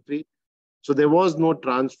accounting entry. So there was no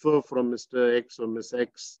transfer from Mr. X or Miss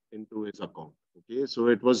X into his account. Okay, so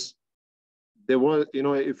it was, there was,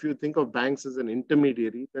 if you think of banks as an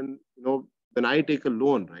intermediary, then, when I take a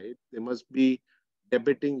loan, right, they must be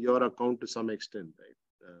debiting your account to some extent, right,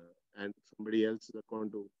 and somebody else's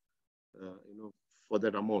account to, for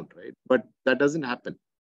that amount, right? But that doesn't happen,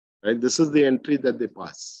 right? This is the entry that they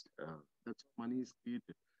pass. That's how money is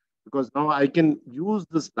created. Because now I can use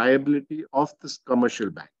this liability of this commercial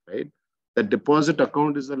bank, right? The deposit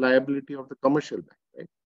account is a liability of the commercial bank, right?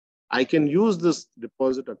 I can use this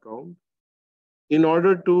deposit account in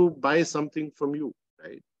order to buy something from you,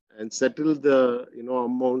 right? And settle the,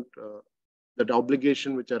 amount, that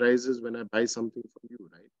obligation which arises when I buy something from you,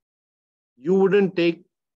 right? You wouldn't take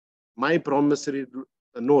my promissory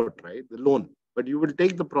note, right? The loan, but you will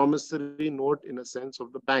take the promissory note in a sense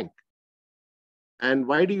of the bank. And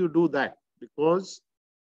why do you do that? Because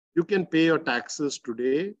you can pay your taxes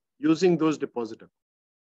today using those deposit accounts.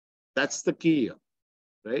 That's the key here,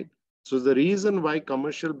 right? So the reason why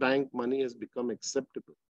commercial bank money has become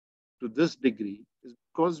acceptable to this degree is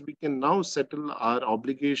because we can now settle our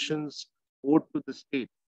obligations owed to the state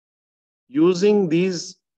using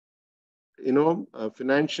these,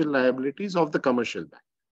 financial liabilities of the commercial bank.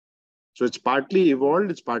 So it's partly evolved,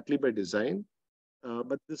 it's partly by design,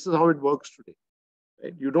 but this is how it works today.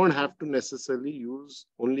 Right? You don't have to necessarily use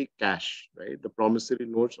only cash, right? The promissory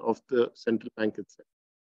notes of the central bank itself.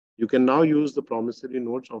 You can now use the promissory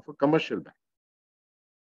notes of a commercial bank.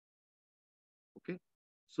 Okay.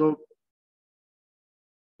 So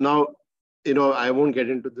now, I won't get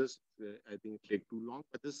into this. I think it'll take too long,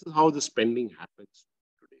 but this is how the spending happens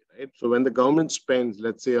today, right? So when the government spends,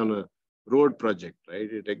 let's say on a road project, right?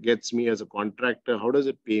 It gets me as a contractor. How does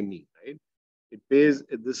it pay me, right? It pays,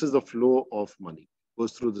 this is the flow of money. It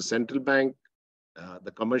goes through the central bank,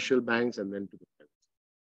 the commercial banks, and then to the private.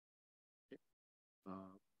 Okay.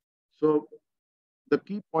 So the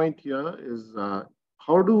key point here is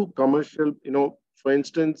how do commercial, for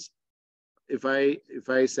instance, if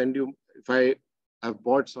I send you, if I have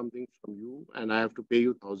bought something from you and I have to pay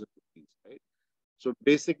you 1,000 rupees, right? So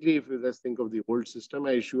basically, if you just think of the old system,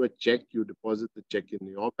 I issue a check, you deposit the check in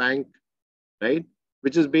your bank, right?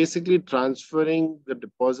 Which is basically transferring the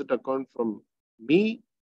deposit account from me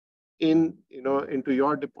into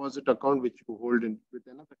your deposit account, which you hold in with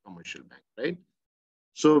another commercial bank, right?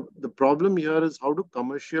 So the problem here is how do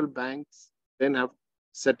commercial banks then have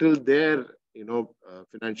settled their,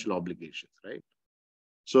 financial obligations, right?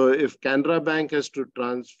 So if Canara Bank has to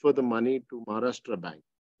transfer the money to Maharashtra Bank,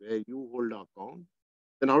 where you hold an account,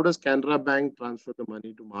 then how does Canara Bank transfer the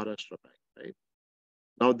money to Maharashtra Bank, right?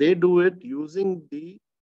 Now they do it using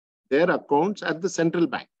their accounts at the central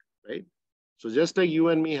bank, right? So just like you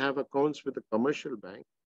and me have accounts with the commercial bank,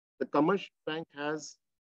 the commercial bank has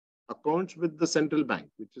accounts with the central bank,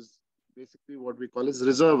 which is basically what we call as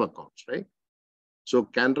reserve accounts, right? So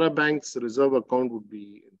Canara Bank's reserve account would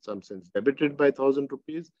be in some sense debited by 1,000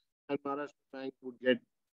 rupees, and Maharashtra Bank would get,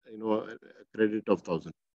 a credit of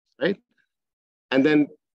 1,000, right? And then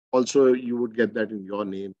also you would get that in your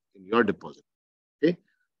name, in your deposit. Okay.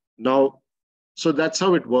 Now, so that's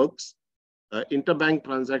how it works. Interbank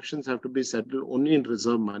transactions have to be settled only in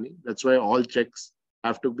reserve money. That's why all checks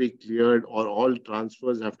have to be cleared, or all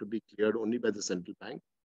transfers have to be cleared only by the central bank,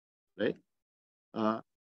 right?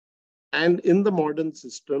 And in the modern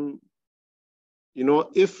system,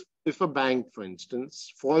 if a bank, for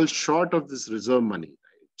instance, falls short of this reserve money,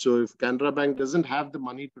 right? So if Canara Bank doesn't have the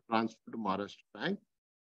money to transfer to Maharashtra Bank,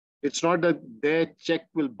 it's not that their check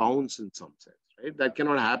will bounce in some sense, right? That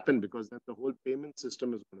cannot happen because then the whole payment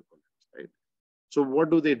system is going to collapse, right? So what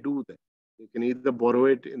do they do then? They can either borrow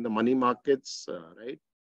it in the money markets, right?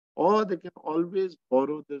 Or they can always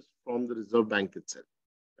borrow this from the Reserve Bank itself,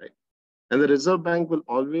 right? And the Reserve Bank will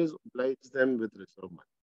always oblige them with reserve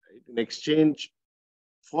money, right? In exchange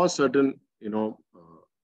for certain,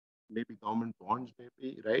 maybe government bonds,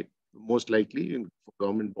 maybe, right? Most likely for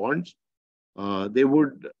government bonds, they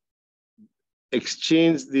would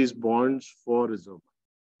exchange these bonds for reserve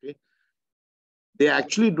money, okay? They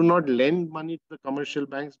actually do not lend money to the commercial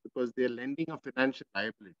banks because they're lending a financial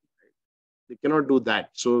liability, right? They cannot do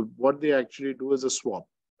that. So what they actually do is a swap,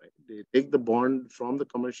 right? They take the bond from the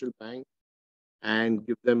commercial bank and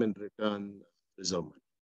give them in return reserve money.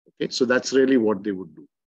 Okay, so that's really what they would do.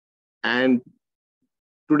 And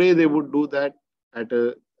today they would do that at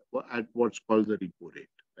what's called the repo rate,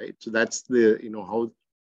 right? So that's the, how,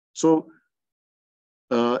 so,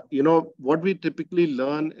 what we typically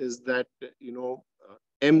learn is that,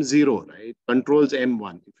 M0, right, controls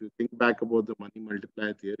M1. If you think back about the money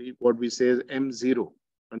multiplier theory, what we say is M0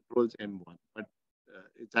 controls M1, but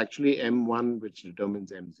it's actually M1 which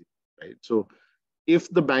determines M0, right? So if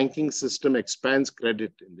the banking system expands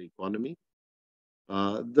credit in the economy,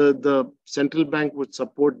 the central bank would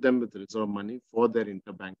support them with reserve money for their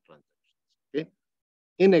interbank transactions, okay,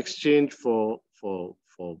 in exchange for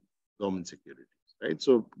government securities, right?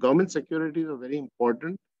 So government securities are very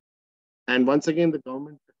important. And once again, the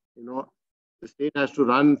government, the state has to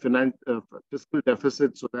run fiscal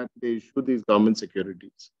deficits so that they issue these government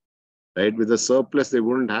securities, right? With a surplus, they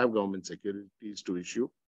wouldn't have government securities to issue.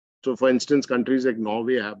 So for instance, countries like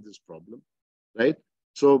Norway have this problem, right?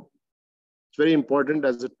 So it's very important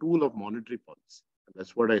as a tool of monetary policy.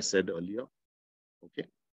 That's what I said earlier. Okay.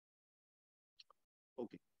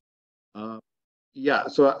 Okay. Yeah,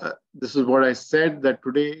 so this is what I said, that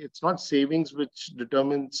today it's not savings which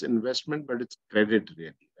determines investment, but it's credit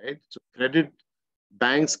really, right? So credit,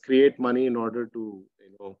 banks create money in order to,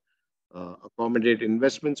 accommodate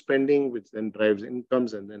investment spending, which then drives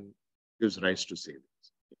incomes and then gives rise to savings.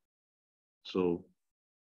 So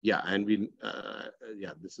yeah, and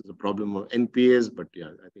this is a problem of NPAs, but yeah,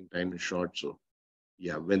 I think time is short. So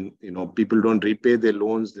yeah, when, people don't repay their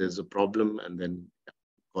loans, there's a problem, and then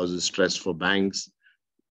causes stress for banks.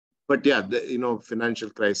 But yeah, financial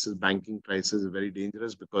crisis, banking crisis is very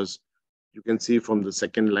dangerous, because you can see from the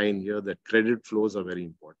second line here that credit flows are very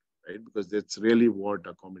important, right? Because that's really what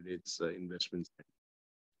accommodates investments.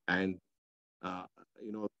 And,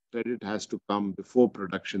 credit has to come before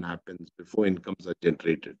production happens, before incomes are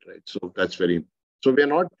generated, right? So that's so we are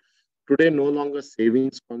not today no longer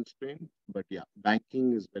savings constrained, but yeah,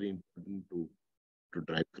 banking is very important to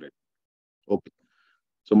drive credit. Okay.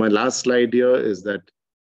 So my last slide here is that,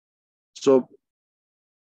 so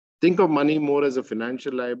think of money more as a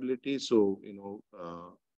financial liability. So,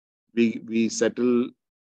 we settle,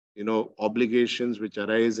 obligations which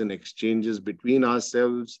arise in exchanges between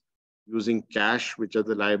ourselves using cash, which are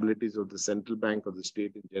the liabilities of the central bank or the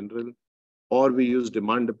state in general, or we use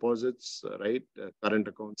demand deposits, right? Current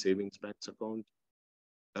account, savings banks account,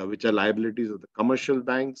 which are liabilities of the commercial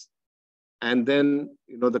banks. And then,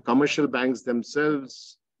 the commercial banks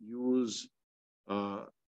themselves use, for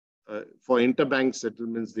interbank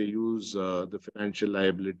settlements, they use the financial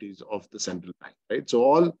liabilities of the central bank, right? So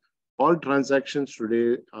all transactions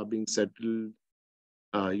today are being settled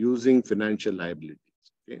using financial liabilities,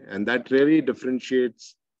 okay? And that really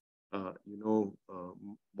differentiates,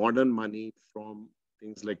 modern money from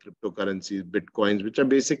things like cryptocurrencies, bitcoins, which are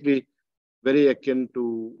basically very akin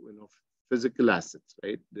to, physical assets,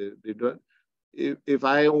 right? They don't. If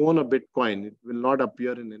I own a Bitcoin, it will not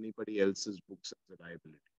appear in anybody else's books as a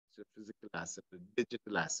liability. It's a physical asset, a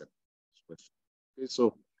digital asset. Okay,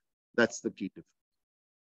 so that's the key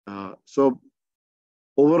difference. So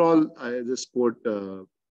overall, I just quote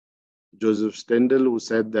Joseph Stendhal, who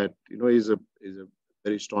said that, he's a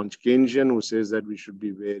very staunch Keynesian, who says that we should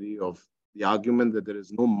be wary of the argument that there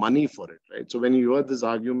is no money for it, right? So when you hear this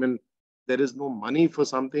argument, there is no money for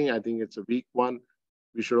something, I think it's a weak one.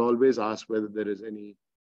 We should always ask whether there is any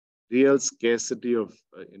real scarcity of,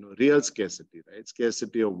 real scarcity, right?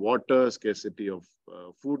 Scarcity of water, scarcity of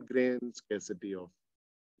food grains, scarcity of,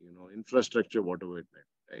 infrastructure, whatever it may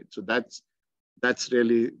be, right? So that's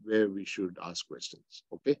really where we should ask questions.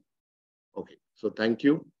 Okay. Okay. So thank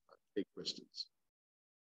you. I'll take questions.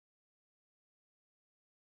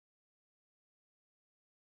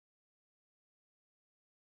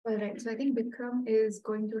 All right, so I think Bikram is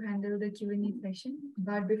going to handle the Q&A session.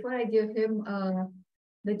 But before I give him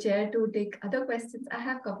the chair to take other questions, I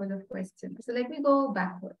have a couple of questions. So let me go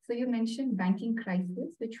backwards. So you mentioned banking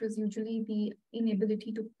crisis, which was usually the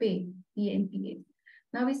inability to pay the NPA.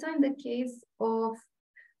 Now we saw in the case of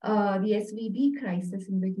the SVB crisis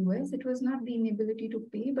in the US, it was not the inability to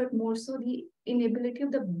pay, but more so the inability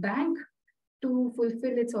of the bank to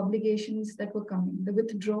fulfill its obligations that were coming. The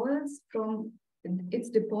withdrawals from its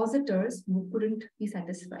depositors who couldn't be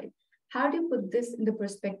satisfied. How do you put this in the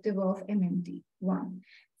perspective of MMT? One.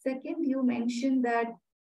 Second, you mentioned that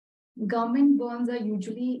government bonds are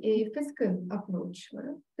usually a fiscal approach or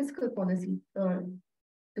a fiscal policy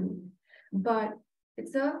tool, but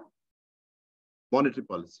it's a monetary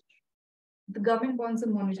policy. The government bonds are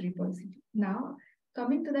monetary policy. Now,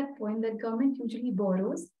 coming to that point, that government usually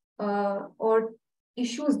borrows or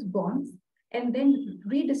issues bonds and then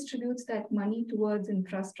redistributes that money towards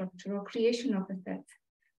infrastructure or creation of assets.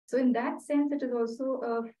 So in that sense, it is also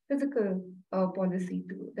a physical policy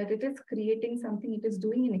too, that it is creating something, it is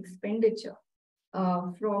doing an expenditure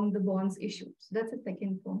from the bonds issued. So that's a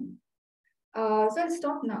second form. So I'll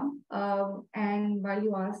stop now. And while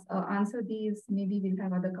you answer these, maybe we'll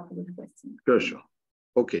have other couple of questions. Sure.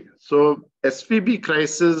 Okay. So SVB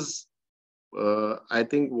crisis, I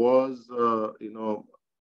think was,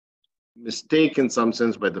 mistake in some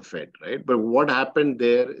sense by the Fed, right? But what happened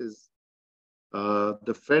there is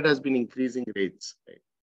the Fed has been increasing rates,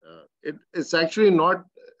 right? It's actually not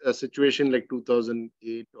a situation like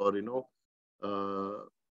 2008 or,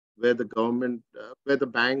 where the government, where the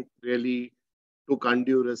bank really took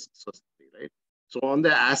undue risks, right? So on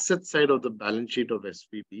the asset side of the balance sheet of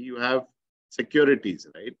SVB, you have securities,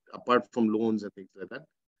 right? Apart from loans and things like that.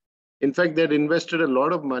 In fact, they had invested a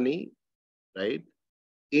lot of money, right,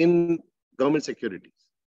 in government securities.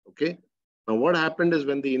 Okay. Now, what happened is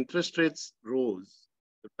when the interest rates rose,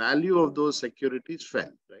 the value of those securities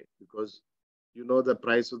fell, right? Because the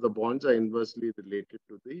price of the bonds are inversely related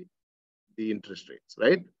to the interest rates,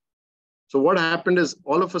 right? So what happened is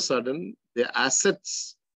all of a sudden the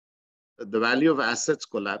assets, the value of assets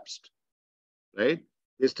collapsed, right?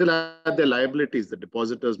 They still had their liabilities, the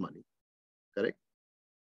depositors' money, correct?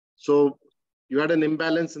 So you had an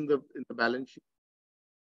imbalance in the balance sheet.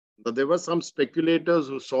 But there were some speculators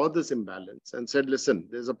who saw this imbalance and said, listen,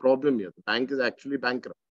 there's a problem here. The bank is actually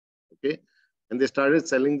bankrupt. Okay. And they started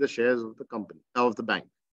selling the shares of the company, of the bank.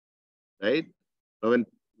 Right. Now,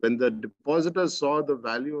 when the depositors saw the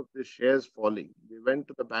value of the shares falling, they went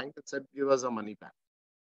to the bank and said, give us our money back.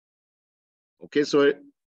 Okay. So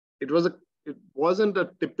it wasn't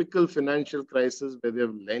a typical financial crisis where they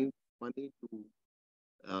have lent money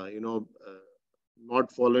to,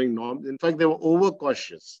 not following norms. In fact, they were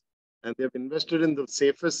overcautious. And they've invested in the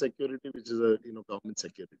safest security, which is a government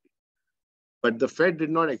security. But the Fed did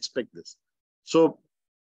not expect this. So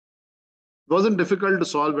it wasn't difficult to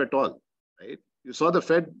solve at all, right? You saw the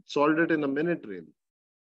Fed solved it in a minute, really.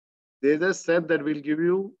 They just said that we'll give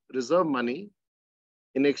you reserve money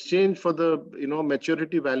in exchange for the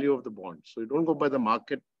maturity value of the bonds. So you don't go by the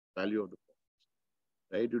market value of the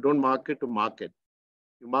bonds, right? You don't market to market.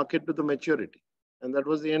 You market to the maturity. And that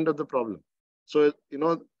was the end of the problem. So,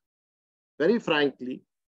 very frankly,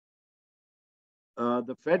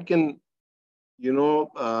 the Fed can,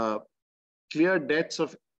 clear debts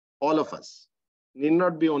of all of us. Need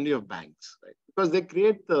not be only of banks, right? Because they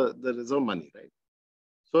create the reserve money, right?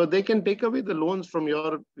 So they can take away the loans from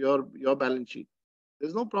your balance sheet.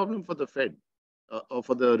 There's no problem for the Fed or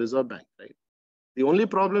for the Reserve Bank, right? The only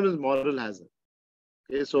problem is moral hazard.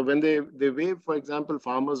 Okay, so when they waive, for example,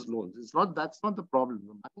 farmers' loans, that's not the problem.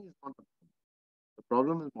 The money is not the problem. The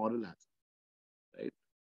problem is moral hazard, right?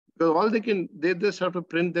 Because all they just have to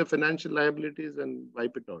print their financial liabilities and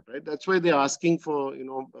wipe it out, right? That's why they're asking for,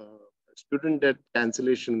 student debt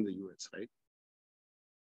cancellation in the US, right?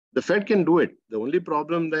 The Fed can do it. The only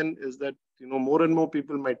problem then is that, more and more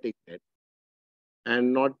people might take debt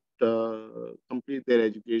and not complete their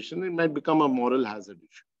education. It might become a moral hazard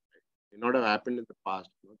issue. Right? It may not have happened in the past.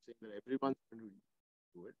 I'm not saying that everyone's going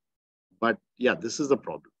to do it. But yeah, this is the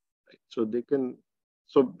problem, right?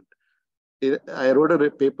 So I wrote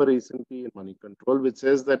a paper recently in Money Control, which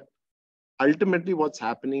says that ultimately what's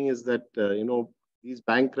happening is that, these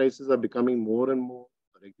bank crises are becoming more and more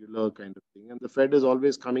regular kind of thing. And the Fed is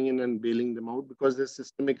always coming in and bailing them out because there's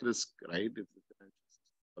systemic risk, right? If the financial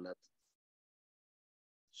system collapses.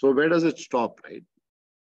 So where does it stop, right?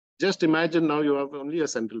 Just imagine now you have only a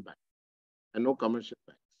central bank and no commercial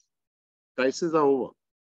banks. Crises are over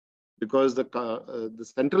because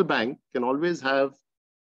the central bank can always have,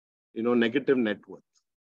 negative net worth.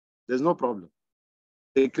 There's no problem.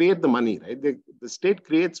 They create the money, right? The state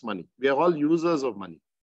creates money. We are all users of money,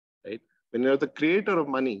 right? When you're the creator of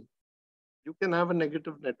money, you can have a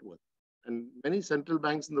negative net worth. And many central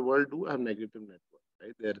banks in the world do have negative net worth,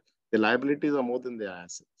 right? Their liabilities are more than their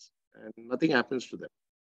assets, and nothing happens to them.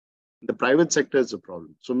 The private sector is a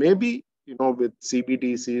problem. So maybe, with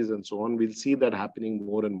CBDCs and so on, we'll see that happening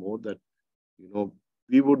more and more, that,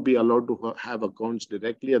 we would be allowed to have accounts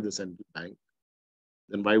directly at the central bank.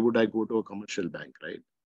 Then why would I go to a commercial bank, right?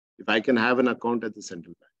 If I can have an account at the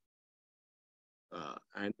central bank,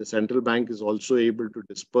 and the central bank is also able to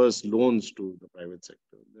disperse loans to the private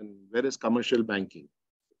sector, then where is commercial banking?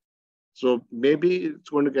 So maybe it's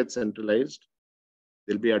going to get centralized.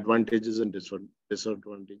 There'll be advantages and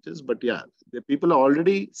disadvantages, but yeah, the people are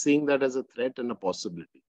already seeing that as a threat and a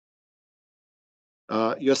possibility.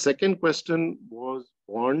 Your second question was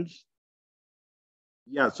bonds.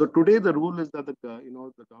 Yeah, so today the rule is that the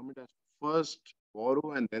government has to first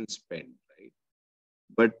borrow and then spend, right?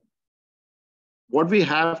 But what we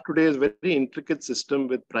have today is a very intricate system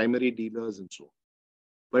with primary dealers and so on.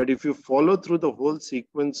 But if you follow through the whole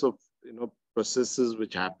sequence of processes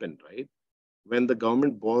which happen, right, when the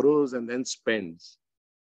government borrows and then spends,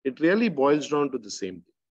 it really boils down to the same thing.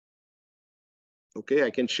 Okay, I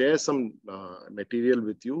can share some material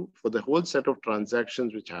with you for the whole set of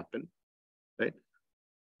transactions which happen, right?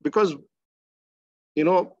 Because,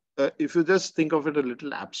 if you just think of it a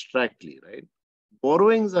little abstractly, right?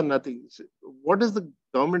 Borrowings are nothing. What is the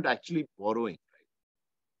government actually borrowing? Right?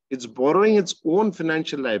 It's borrowing its own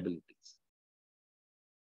financial liabilities,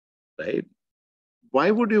 right?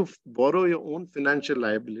 Why would you borrow your own financial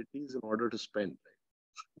liabilities in order to spend? Right?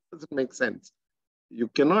 Doesn't make sense. You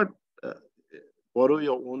cannot borrow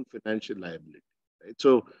your own financial liability, right?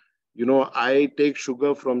 So, I take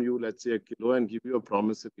sugar from you, let's say a kilo, and give you a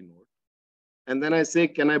promissory note. And then I say,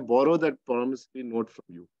 can I borrow that promissory note from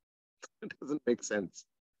you? It doesn't make sense,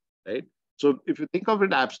 right? So if you think of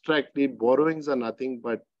it abstractly, borrowings are nothing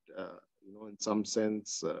but, in some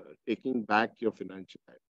sense, taking back your financial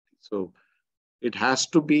liability. So it has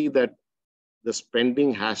to be that the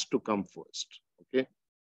spending has to come first, okay?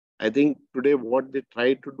 I think today what they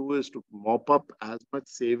try to do is to mop up as much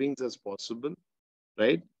savings as possible,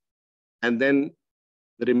 right? And then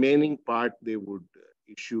the remaining part, they would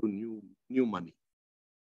issue new money.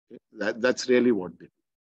 Okay? That's really what they do.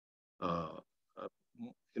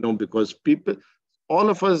 Because people, all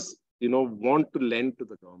of us, want to lend to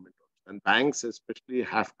the government. And banks especially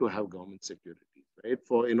have to have government securities, right?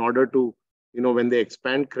 In order to, when they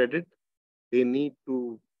expand credit, they need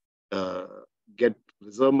to get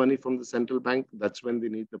reserve money from the central bank. That's when they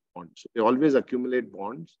need the bonds. So they always accumulate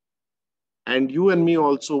bonds. And you and me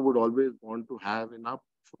also would always want to have enough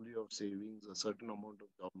portfolio of savings, a certain amount of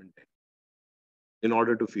government debt in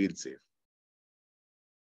order to feel safe.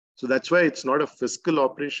 So that's why it's not a fiscal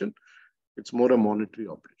operation. It's more a monetary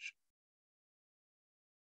operation.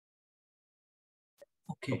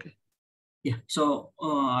 Okay. Yeah, so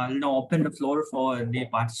I'll now open the floor for the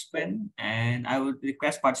participant, and I would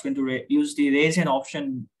request participant to use the raise hand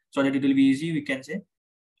option so that it will be easy, we can say.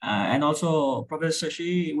 And also, Professor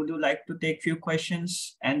Sashi, would you like to take few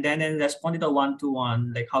questions and then respond to the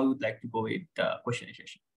one-to-one, like how you would like to go with the questioning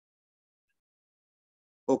session?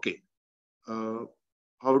 Okay.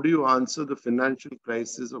 How do you answer the financial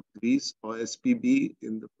crisis of Greece or SPB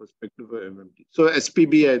in the perspective of MMT? So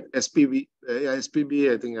SPB,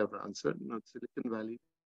 I think I've answered, not Silicon Valley.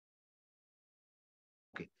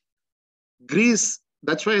 Okay. Greece,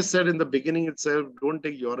 that's why I said in the beginning itself, don't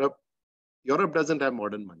take Europe. Europe doesn't have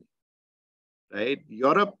modern money, right?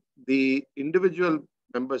 Europe, the individual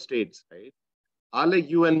member states, right, are like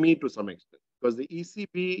you and me to some extent, because the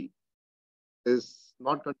ECB is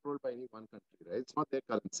not controlled by any one country, right? It's not their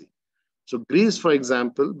currency. So Greece, for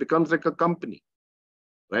example, becomes like a company,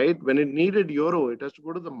 right? When it needed euro, it has to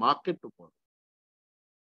go to the market to borrow,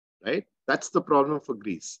 right? That's the problem for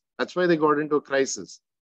Greece. That's why they got into a crisis.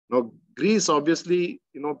 Now, Greece, obviously,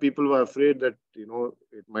 people were afraid that,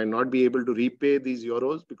 it might not be able to repay these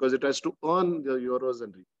euros because it has to earn the euros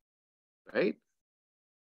and repay,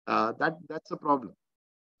 right? That's a problem.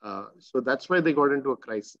 So that's why they got into a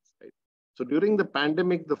crisis, right? So during the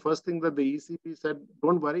pandemic, the first thing that the ECB said,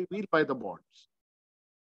 don't worry, we'll buy the bonds,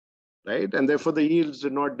 right? And therefore the yields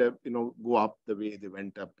did not, go up the way they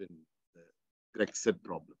went up in the Brexit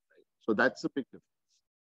problem, right? So that's a big difference,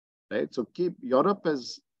 right? So Europe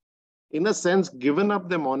has, in a sense, given up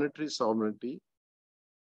their monetary sovereignty,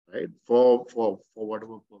 right? For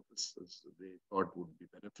whatever purposes they thought would be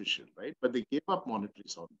beneficial, right? But they gave up monetary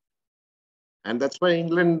sovereignty. And that's why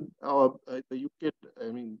England, the UK,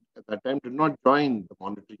 at that time did not join the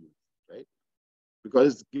monetary union, right?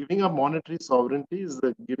 Because giving up monetary sovereignty is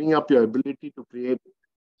giving up your ability to create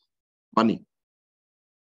money.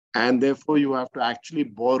 And therefore, you have to actually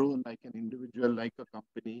borrow like an individual, like a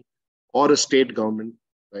company, or a state government,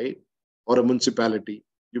 right? Or a municipality.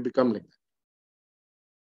 You become like that.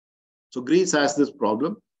 So Greece has this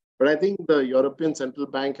problem. But I think the European Central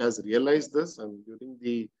Bank has realized this, and during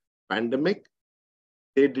the pandemic,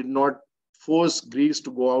 they did not force Greece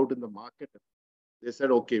to go out in the market. They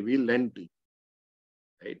said, okay, we'll lend to you,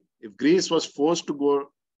 right? If Greece was forced to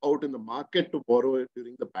go out in the market to borrow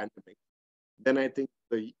during the pandemic, then I think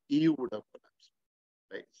the EU would have collapsed,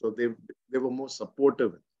 right? So they were more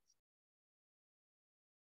supportive.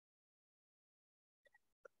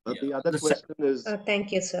 The other question is...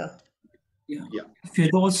 thank you, sir. Yeah.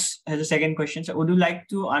 Firdaus has a second question. So would you like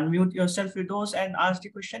to unmute yourself, Firdaus, and ask the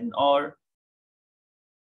question, or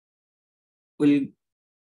will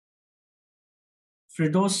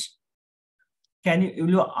Firdaus, will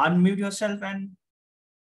you unmute yourself and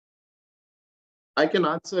I can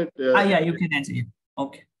answer it. Yeah, you can answer it.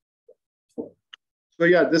 Okay. So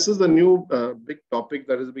yeah, this is the new big topic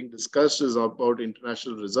that is being discussed, is about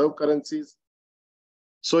international reserve currencies.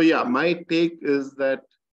 So yeah, my take is that,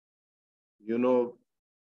 you know,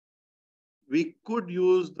 we could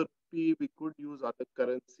use the rupee, we could use other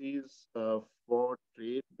currencies for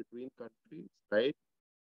trade between countries, right?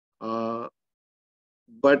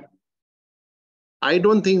 But I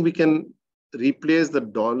don't think we can replace the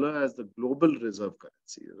dollar as the global reserve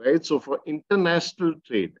currency, right? So for international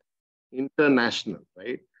trade,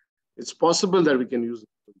 right, it's possible that we can use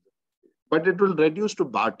it, but it will reduce to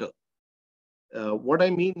barter. What I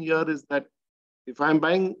mean here is that if I'm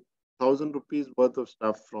buying 1,000 rupees worth of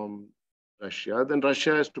stuff from Russia, then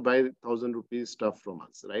Russia has to buy 1,000 rupees stuff from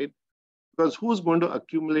us, right? Because who's going to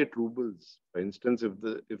accumulate rubles? For instance, if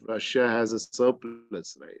Russia has a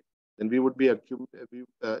surplus, right, then we would be they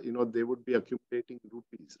would be accumulating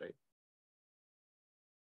rupees, right?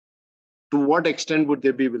 To what extent would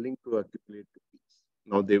they be willing to accumulate rupees?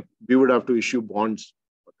 Now we would have to issue bonds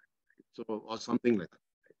for that, right? So, or something like that.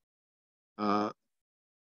 Right?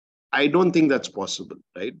 I don't think that's possible,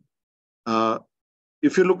 right?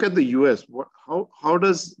 If you look at the US, how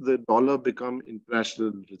does the dollar become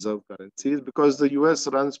international reserve currency? Is because the US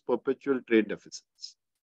runs perpetual trade deficits,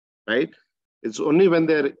 right? It's only when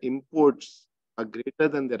their imports are greater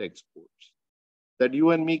than their exports that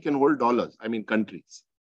you and me can hold dollars, I mean countries,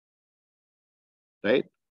 right?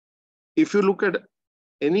 If you look at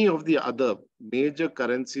any of the other major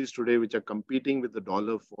currencies today which are competing with the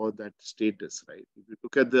dollar for that status, right? If you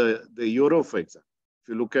look at the euro, for example, if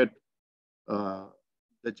you look at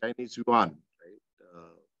the Chinese yuan, right?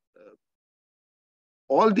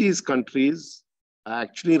 All these countries are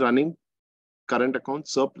actually running current account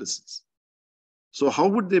surpluses. So how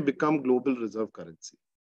would they become global reserve currency,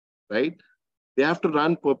 right? They have to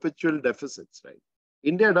run perpetual deficits, right?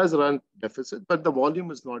 India does run deficit, but the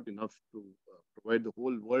volume is not enough to provide the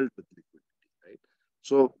whole world with liquidity, right?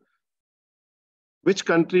 So which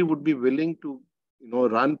country would be willing to,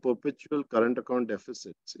 run perpetual current account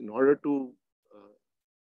deficits in order to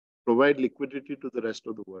provide liquidity to the rest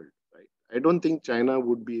of the world, right? I don't think China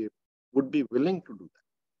would be willing to do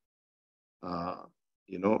that.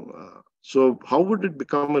 So how would it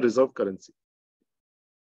become a reserve currency?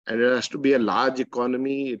 And it has to be a large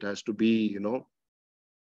economy. It has to be, it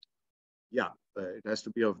has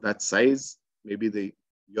to be of that size. Maybe the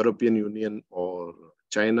European Union or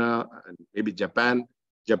China and maybe Japan.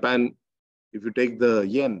 Japan, if you take the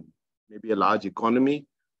yen, maybe a large economy,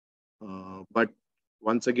 but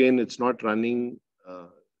once again, it's not running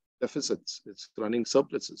deficits. It's running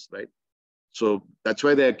surpluses, right? So that's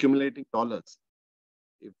why they're accumulating dollars.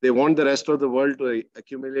 If they want the rest of the world to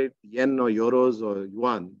accumulate yen or euros or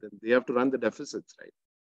yuan, then they have to run the deficits, right?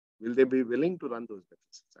 Will they be willing to run those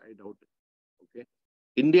deficits? I doubt it. Okay.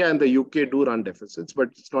 India and the UK do run deficits, but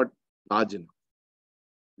it's not large enough.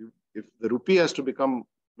 If the rupee has to become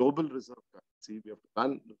global reserve currency, we have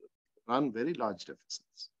to run very large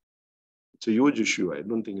deficits. It's a huge issue. I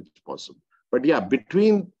don't think it's possible. But yeah,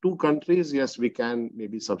 between two countries, yes, we can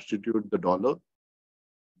maybe substitute the dollar.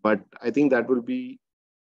 But I think that will be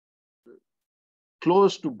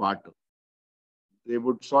close to barter. They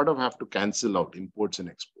would sort of have to cancel out imports and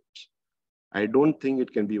exports. I don't think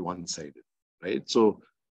it can be one-sided, right? So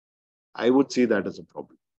I would see that as a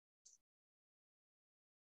problem.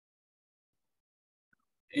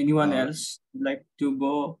 Anyone else like to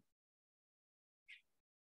go?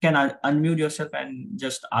 Can I unmute yourself and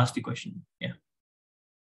just ask the question? Yeah.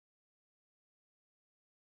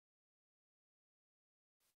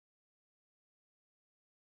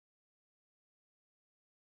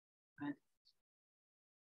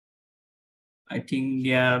 I think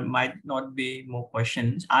there might not be more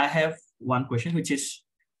questions. I have one question, which is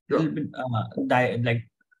a little bit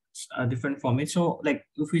different from it. So, like,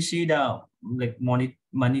 if we see the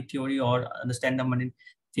money theory or understand the money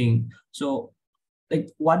thing, so like,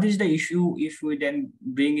 what is the issue if we then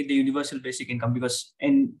bring in the universal basic income? Because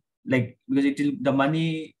the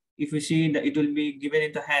money, if we see that it will be given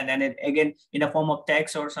into hand, and then again in the form of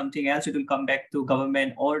tax or something else, it will come back to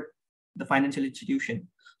government or the financial institution.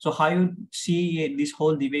 So how you see this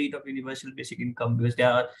whole debate of universal basic income? Because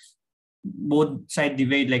there are both side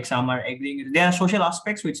debate, like some are agreeing. There are social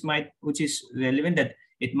aspects which is relevant, that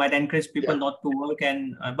it might encourage people not to work,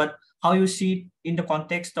 and but how you see it in the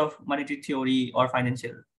context of monetary theory or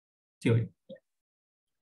financial theory?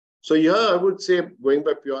 So here I would say, going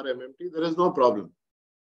by pure MMT, there is no problem.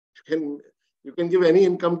 You can give any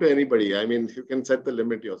income to anybody. I mean, you can set the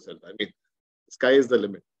limit yourself. I mean, sky is the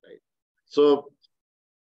limit, right? So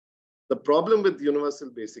The problem with universal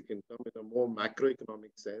basic income in a more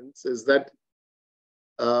macroeconomic sense is that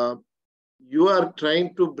you are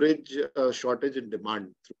trying to bridge a shortage in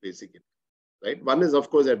demand through basic income, right? One is, of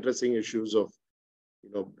course, addressing issues of,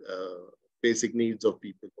 basic needs of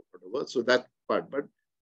people or whatever. So that part, but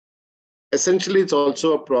essentially it's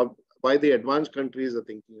also a problem. Why the advanced countries are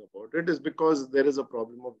thinking about it is because there is a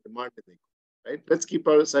problem of demand in the economy, right? Let's keep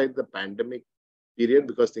aside the pandemic period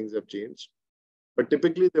because things have changed. But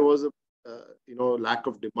typically there was a lack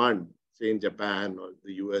of demand, say in Japan or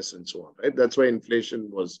the US and so on, right? That's why inflation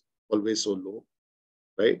was always so low,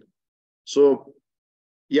 right? So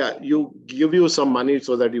yeah, you give you some money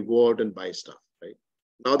so that you go out and buy stuff, right?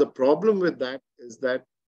 Now the problem with that is that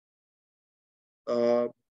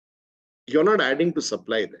you're not adding to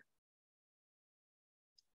supply there.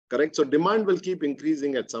 Correct? So demand will keep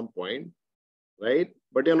increasing at some point, right?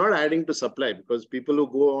 But you're not adding to supply because people who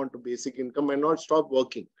go on to basic income might not stop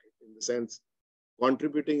working, right? In the sense,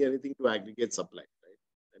 contributing anything to aggregate supply, right?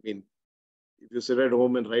 I mean, if you sit at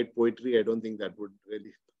home and write poetry, I don't think that would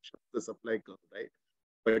really shut the supply curve, right?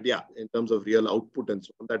 But yeah, in terms of real output and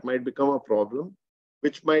so on, that might become a problem,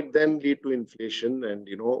 which might then lead to inflation and,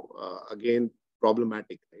 again,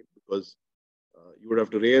 problematic, right? Because you would have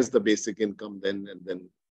to raise the basic income then and then,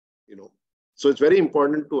 So it's very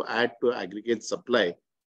important to add to aggregate supply.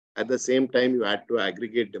 At the same time, you add to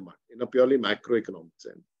aggregate demand in a purely macroeconomic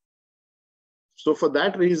sense. So for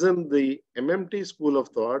that reason, the MMT school of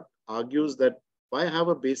thought argues that why have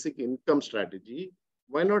a basic income strategy?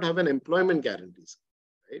 Why not have an employment guarantee scheme,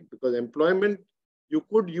 right? Because employment, you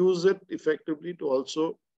could use it effectively to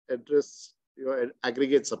also address your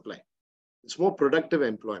aggregate supply. It's more productive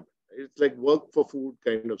employment, right? It's like work for food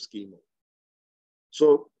kind of scheme.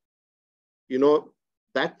 So,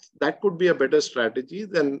 that could be a better strategy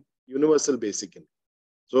than universal basic income.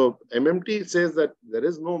 So MMT says that there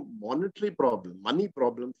is no monetary problem, money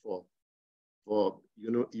problem for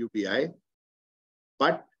UBI.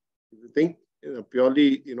 But if you think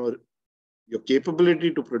purely, your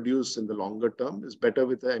capability to produce in the longer term is better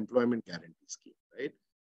with the employment guarantee scheme, right?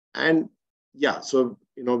 And yeah, so,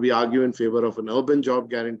 we argue in favor of an urban job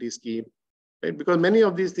guarantee scheme, right? Because many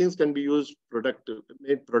of these things can be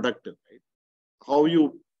made productive, right? How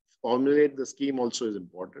you formulate the scheme also is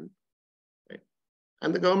important, right?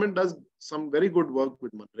 And the government does some very good work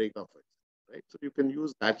with Manrega, for example, right? So you can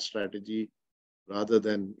use that strategy rather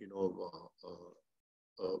than,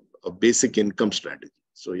 a basic income strategy.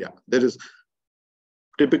 So yeah,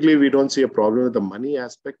 typically we don't see a problem with the money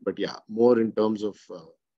aspect, but yeah, more in terms of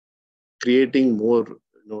creating more,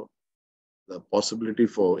 the possibility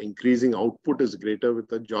for increasing output is greater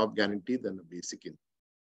with a job guarantee than a basic income.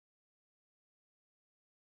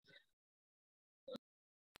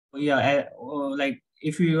 Yeah, like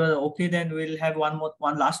if you are okay, then we'll have one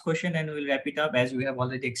last question and we'll wrap it up as we have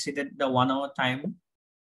already exceeded the 1 hour time.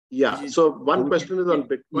 Yeah. So one question is on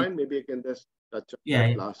Bitcoin. Maybe I can just touch on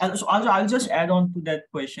that last. And so also I'll just add on to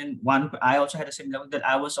that question. I also had a similar that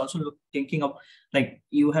I was also thinking of, like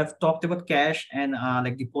you have talked about cash and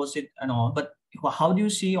like deposit and all, but how do you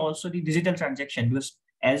see also the digital transaction? Because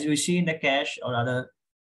as you see in the cash or other,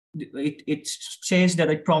 it says that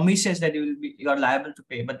it promises that you are liable to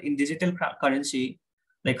pay, but in digital currency,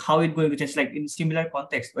 like how it going to change, like in similar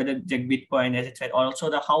context, whether like Bitcoin, as I said, or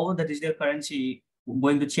also how the digital currency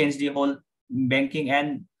going to change the whole banking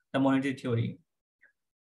and the monetary theory?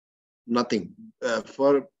 Nothing.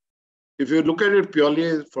 If you look at it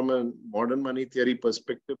purely from a modern money theory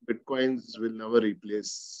perspective, Bitcoins will never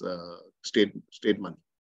replace state money.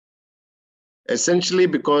 Essentially,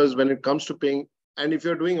 because when it comes to paying, and if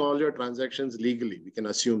you're doing all your transactions legally, we can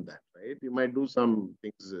assume that, right? You might do some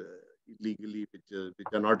things illegally which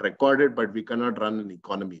are not recorded, but we cannot run an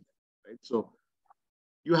economy, right? So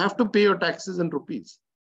you have to pay your taxes in rupees.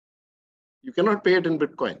 You cannot pay it in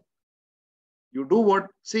Bitcoin. You do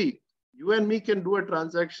you and me can do a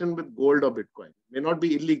transaction with gold or Bitcoin. It may not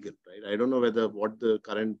be illegal, right? I don't know what the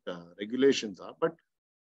current regulations are, but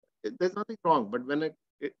there's nothing wrong. But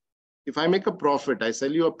if I make a profit, I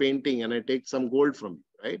sell you a painting and I take some gold from you,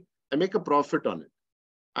 right? I make a profit on it.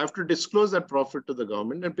 I have to disclose that profit to the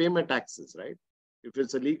government and pay my taxes, right? If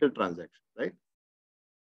it's a legal transaction, right?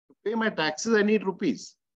 To pay my taxes, I need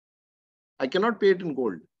rupees. I cannot pay it in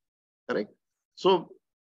gold, correct? So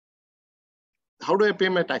how do I pay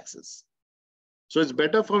my taxes? So it's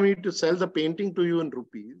better for me to sell the painting to you in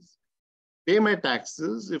rupees, pay my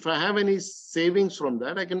taxes. If I have any savings from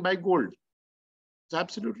that, I can buy gold. It's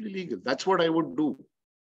absolutely legal. That's what I would do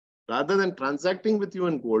rather than transacting with you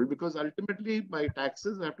in gold, because ultimately my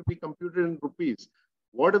taxes have to be computed in rupees.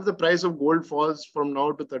 What if the price of gold falls from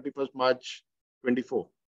now to 31st March 24?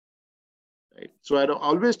 right? So I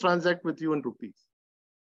always transact with you in rupees.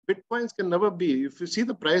 Bitcoins can never be, if you see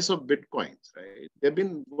the price of Bitcoins, right? They've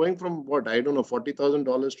been going from what, I don't know,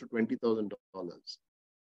 $40,000 to $20,000.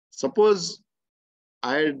 Suppose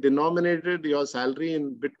I denominated your salary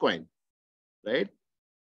in Bitcoin, right?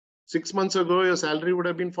 6 months ago, your salary would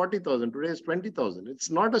have been 40,000. Today is 20,000. It's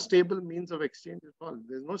not a stable means of exchange at all.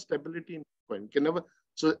 There's no stability in Bitcoin. You can never.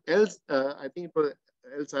 So I think it was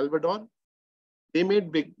El Salvador, they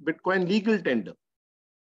made Bitcoin legal tender,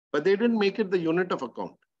 but they didn't make it the unit of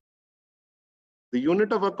account. The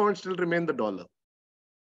unit of account still remained the dollar.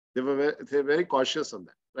 They're very cautious on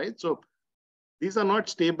that, right? So these are not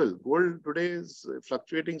stable. Gold today is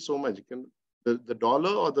fluctuating so much. The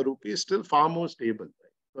dollar or the rupee is still far more stable,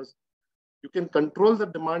 right? Because you can control the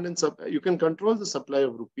demand and supply. You can control the supply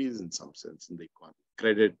of rupees in some sense in the economy,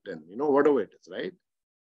 credit and whatever it is, right?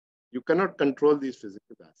 You cannot control these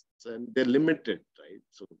physical assets, and they're limited, right?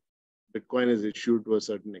 So Bitcoin is issued to a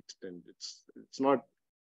certain extent. It's not,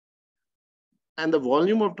 and the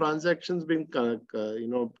volume of transactions being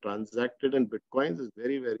transacted in Bitcoins is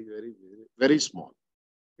very, very, very, very, very small.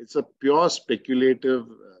 It's a pure speculative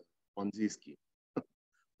Ponzi scheme.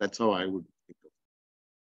 That's how I would think of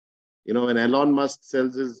it. When Elon Musk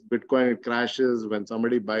sells his Bitcoin, it crashes. When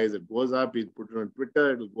somebody buys, it goes up. He put it on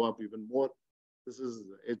Twitter, it'll go up even more.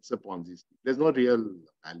 It's a Ponzi scheme. There's no real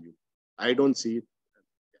value. I don't see it.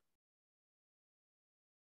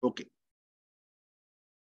 Okay.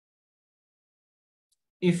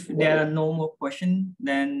 If there are no more questions,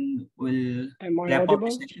 then we'll wrap up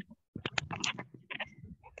the session.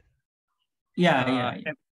 Yeah.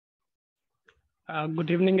 Good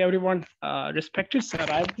evening, everyone. Respected sir,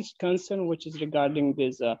 I have this concern which is regarding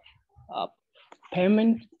these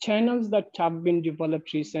payment channels that have been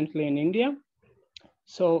developed recently in India.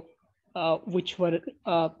 So, which were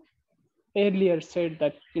earlier said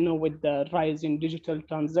that, with the rise in digital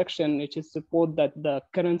transaction, it is supposed that the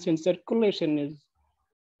currency in circulation is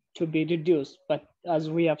to be reduced. But as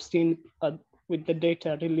we have seen with the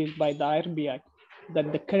data released by the RBI,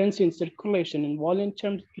 that the currency in circulation in volume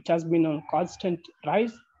terms, it has been on constant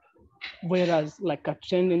rise, whereas like a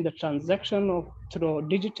trend in the transaction through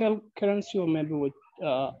digital currency or maybe with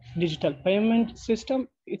digital payment system,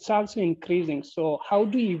 it's also increasing. So how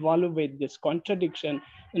do you evaluate this contradiction,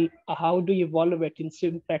 and how do you evaluate its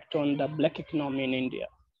impact on the Black economy in India?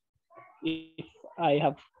 If I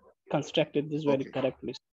have constructed this very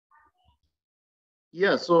correctly.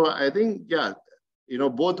 Yeah, so I think,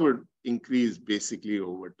 both would increase basically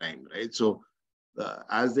over time, right? So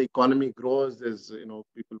as the economy grows, there's,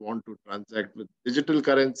 people want to transact with digital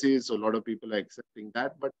currencies. So a lot of people are accepting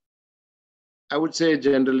that. But I would say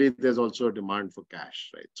generally there's also a demand for cash,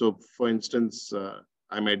 right? So for instance,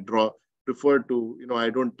 I might prefer to, I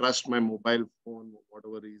don't trust my mobile phone, for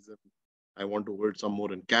whatever reason. I want to hold some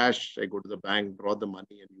more in cash. I go to the bank, draw the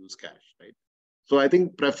money and use cash, right? So I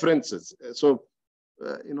think preferences. So,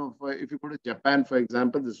 if you go to Japan, for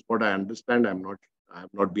example, this is what I understand. I have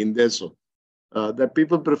not been there. So that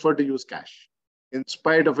people prefer to use cash in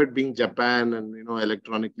spite of it being Japan and,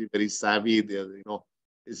 electronically very savvy. They're,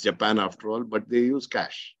 it's Japan after all, but they use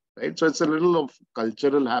cash, right? So it's a little of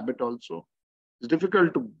cultural habit also. It's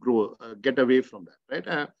difficult to get away from that,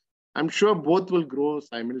 right? I'm sure both will grow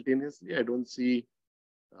simultaneously. I don't see,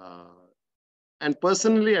 and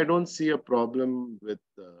personally, I don't see a problem with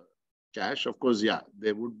cash. Of course,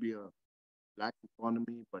 there would be a black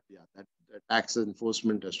economy, but that tax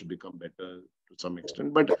enforcement has to become better to some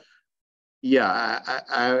extent. But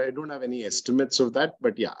I don't have any estimates of that.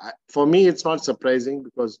 But for me, it's not surprising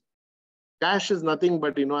because cash is nothing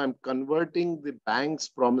but, I'm converting the bank's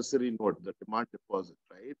promissory note, the demand deposit,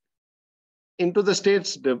 right, into the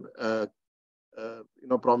state's,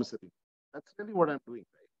 promissory. That's really what I'm doing,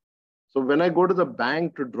 right? So when I go to the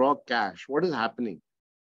bank to draw cash, what is happening?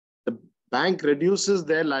 The bank reduces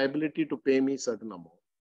their liability to pay me a certain amount.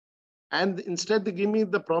 And instead, they give me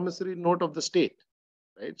the promissory note of the state,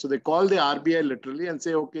 right? So they call the RBI literally and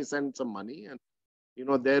say, okay, send some money. And,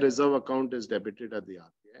 their reserve account is debited at the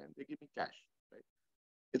RBI and they give me cash, right?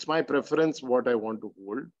 It's my preference what I want to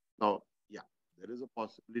hold. Now, there is a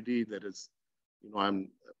possibility. There is,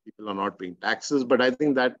 people are not paying taxes, but I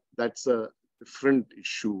think that's a different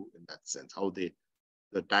issue in that sense, how the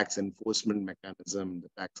tax enforcement mechanism, the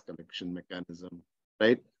tax collection mechanism,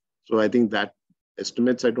 right? So I think that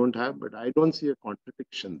estimates I don't have, but I don't see a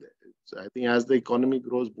contradiction there. I think as the economy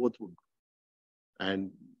grows, both would grow.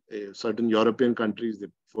 And certain European countries, they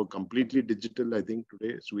prefer completely digital, I think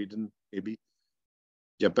today, Sweden, maybe.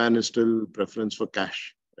 Japan is still preference for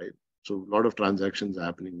cash, right? So a lot of transactions are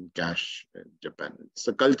happening in cash in Japan. It's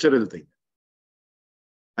a cultural thing.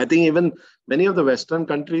 I think even many of the Western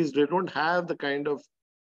countries, they don't have the kind of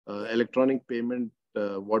electronic payment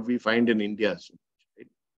what we find in India. So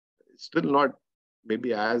it's still not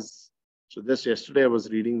maybe as. So just yesterday I was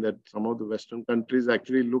reading that some of the Western countries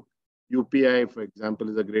actually look UPI, for example,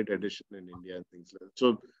 is a great addition in India and things like that.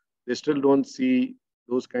 So they still don't see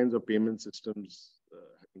those kinds of payment systems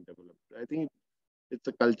having developed. I think it's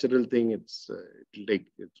a cultural thing. It'll take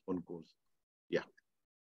its own course. Yeah.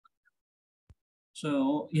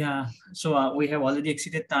 So yeah, so we have already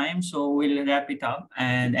exceeded time, so we'll wrap it up.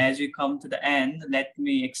 And as we come to the end, let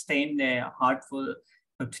me extend a heartfelt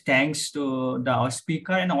thanks to our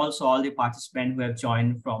speaker and also all the participants who have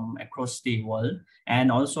joined from across the world,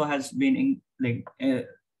 and also has been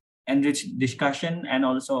enriched discussion, and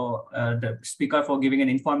also the speaker for giving an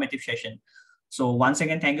informative session. So once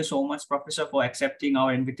again, thank you so much, Professor, for accepting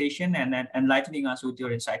our invitation and enlightening us with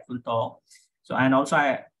your insightful talk. So, and also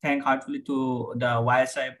I thank heartfully to the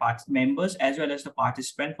YSI members as well as the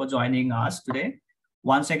participants for joining us today.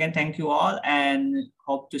 Once again, thank you all, and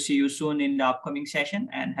hope to see you soon in the upcoming session,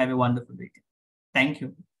 and have a wonderful weekend. Thank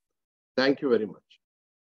you. Thank you very much.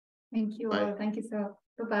 Thank you all. Thank you, sir.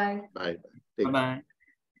 Bye-bye. Bye. Bye-bye.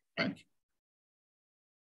 Thank you.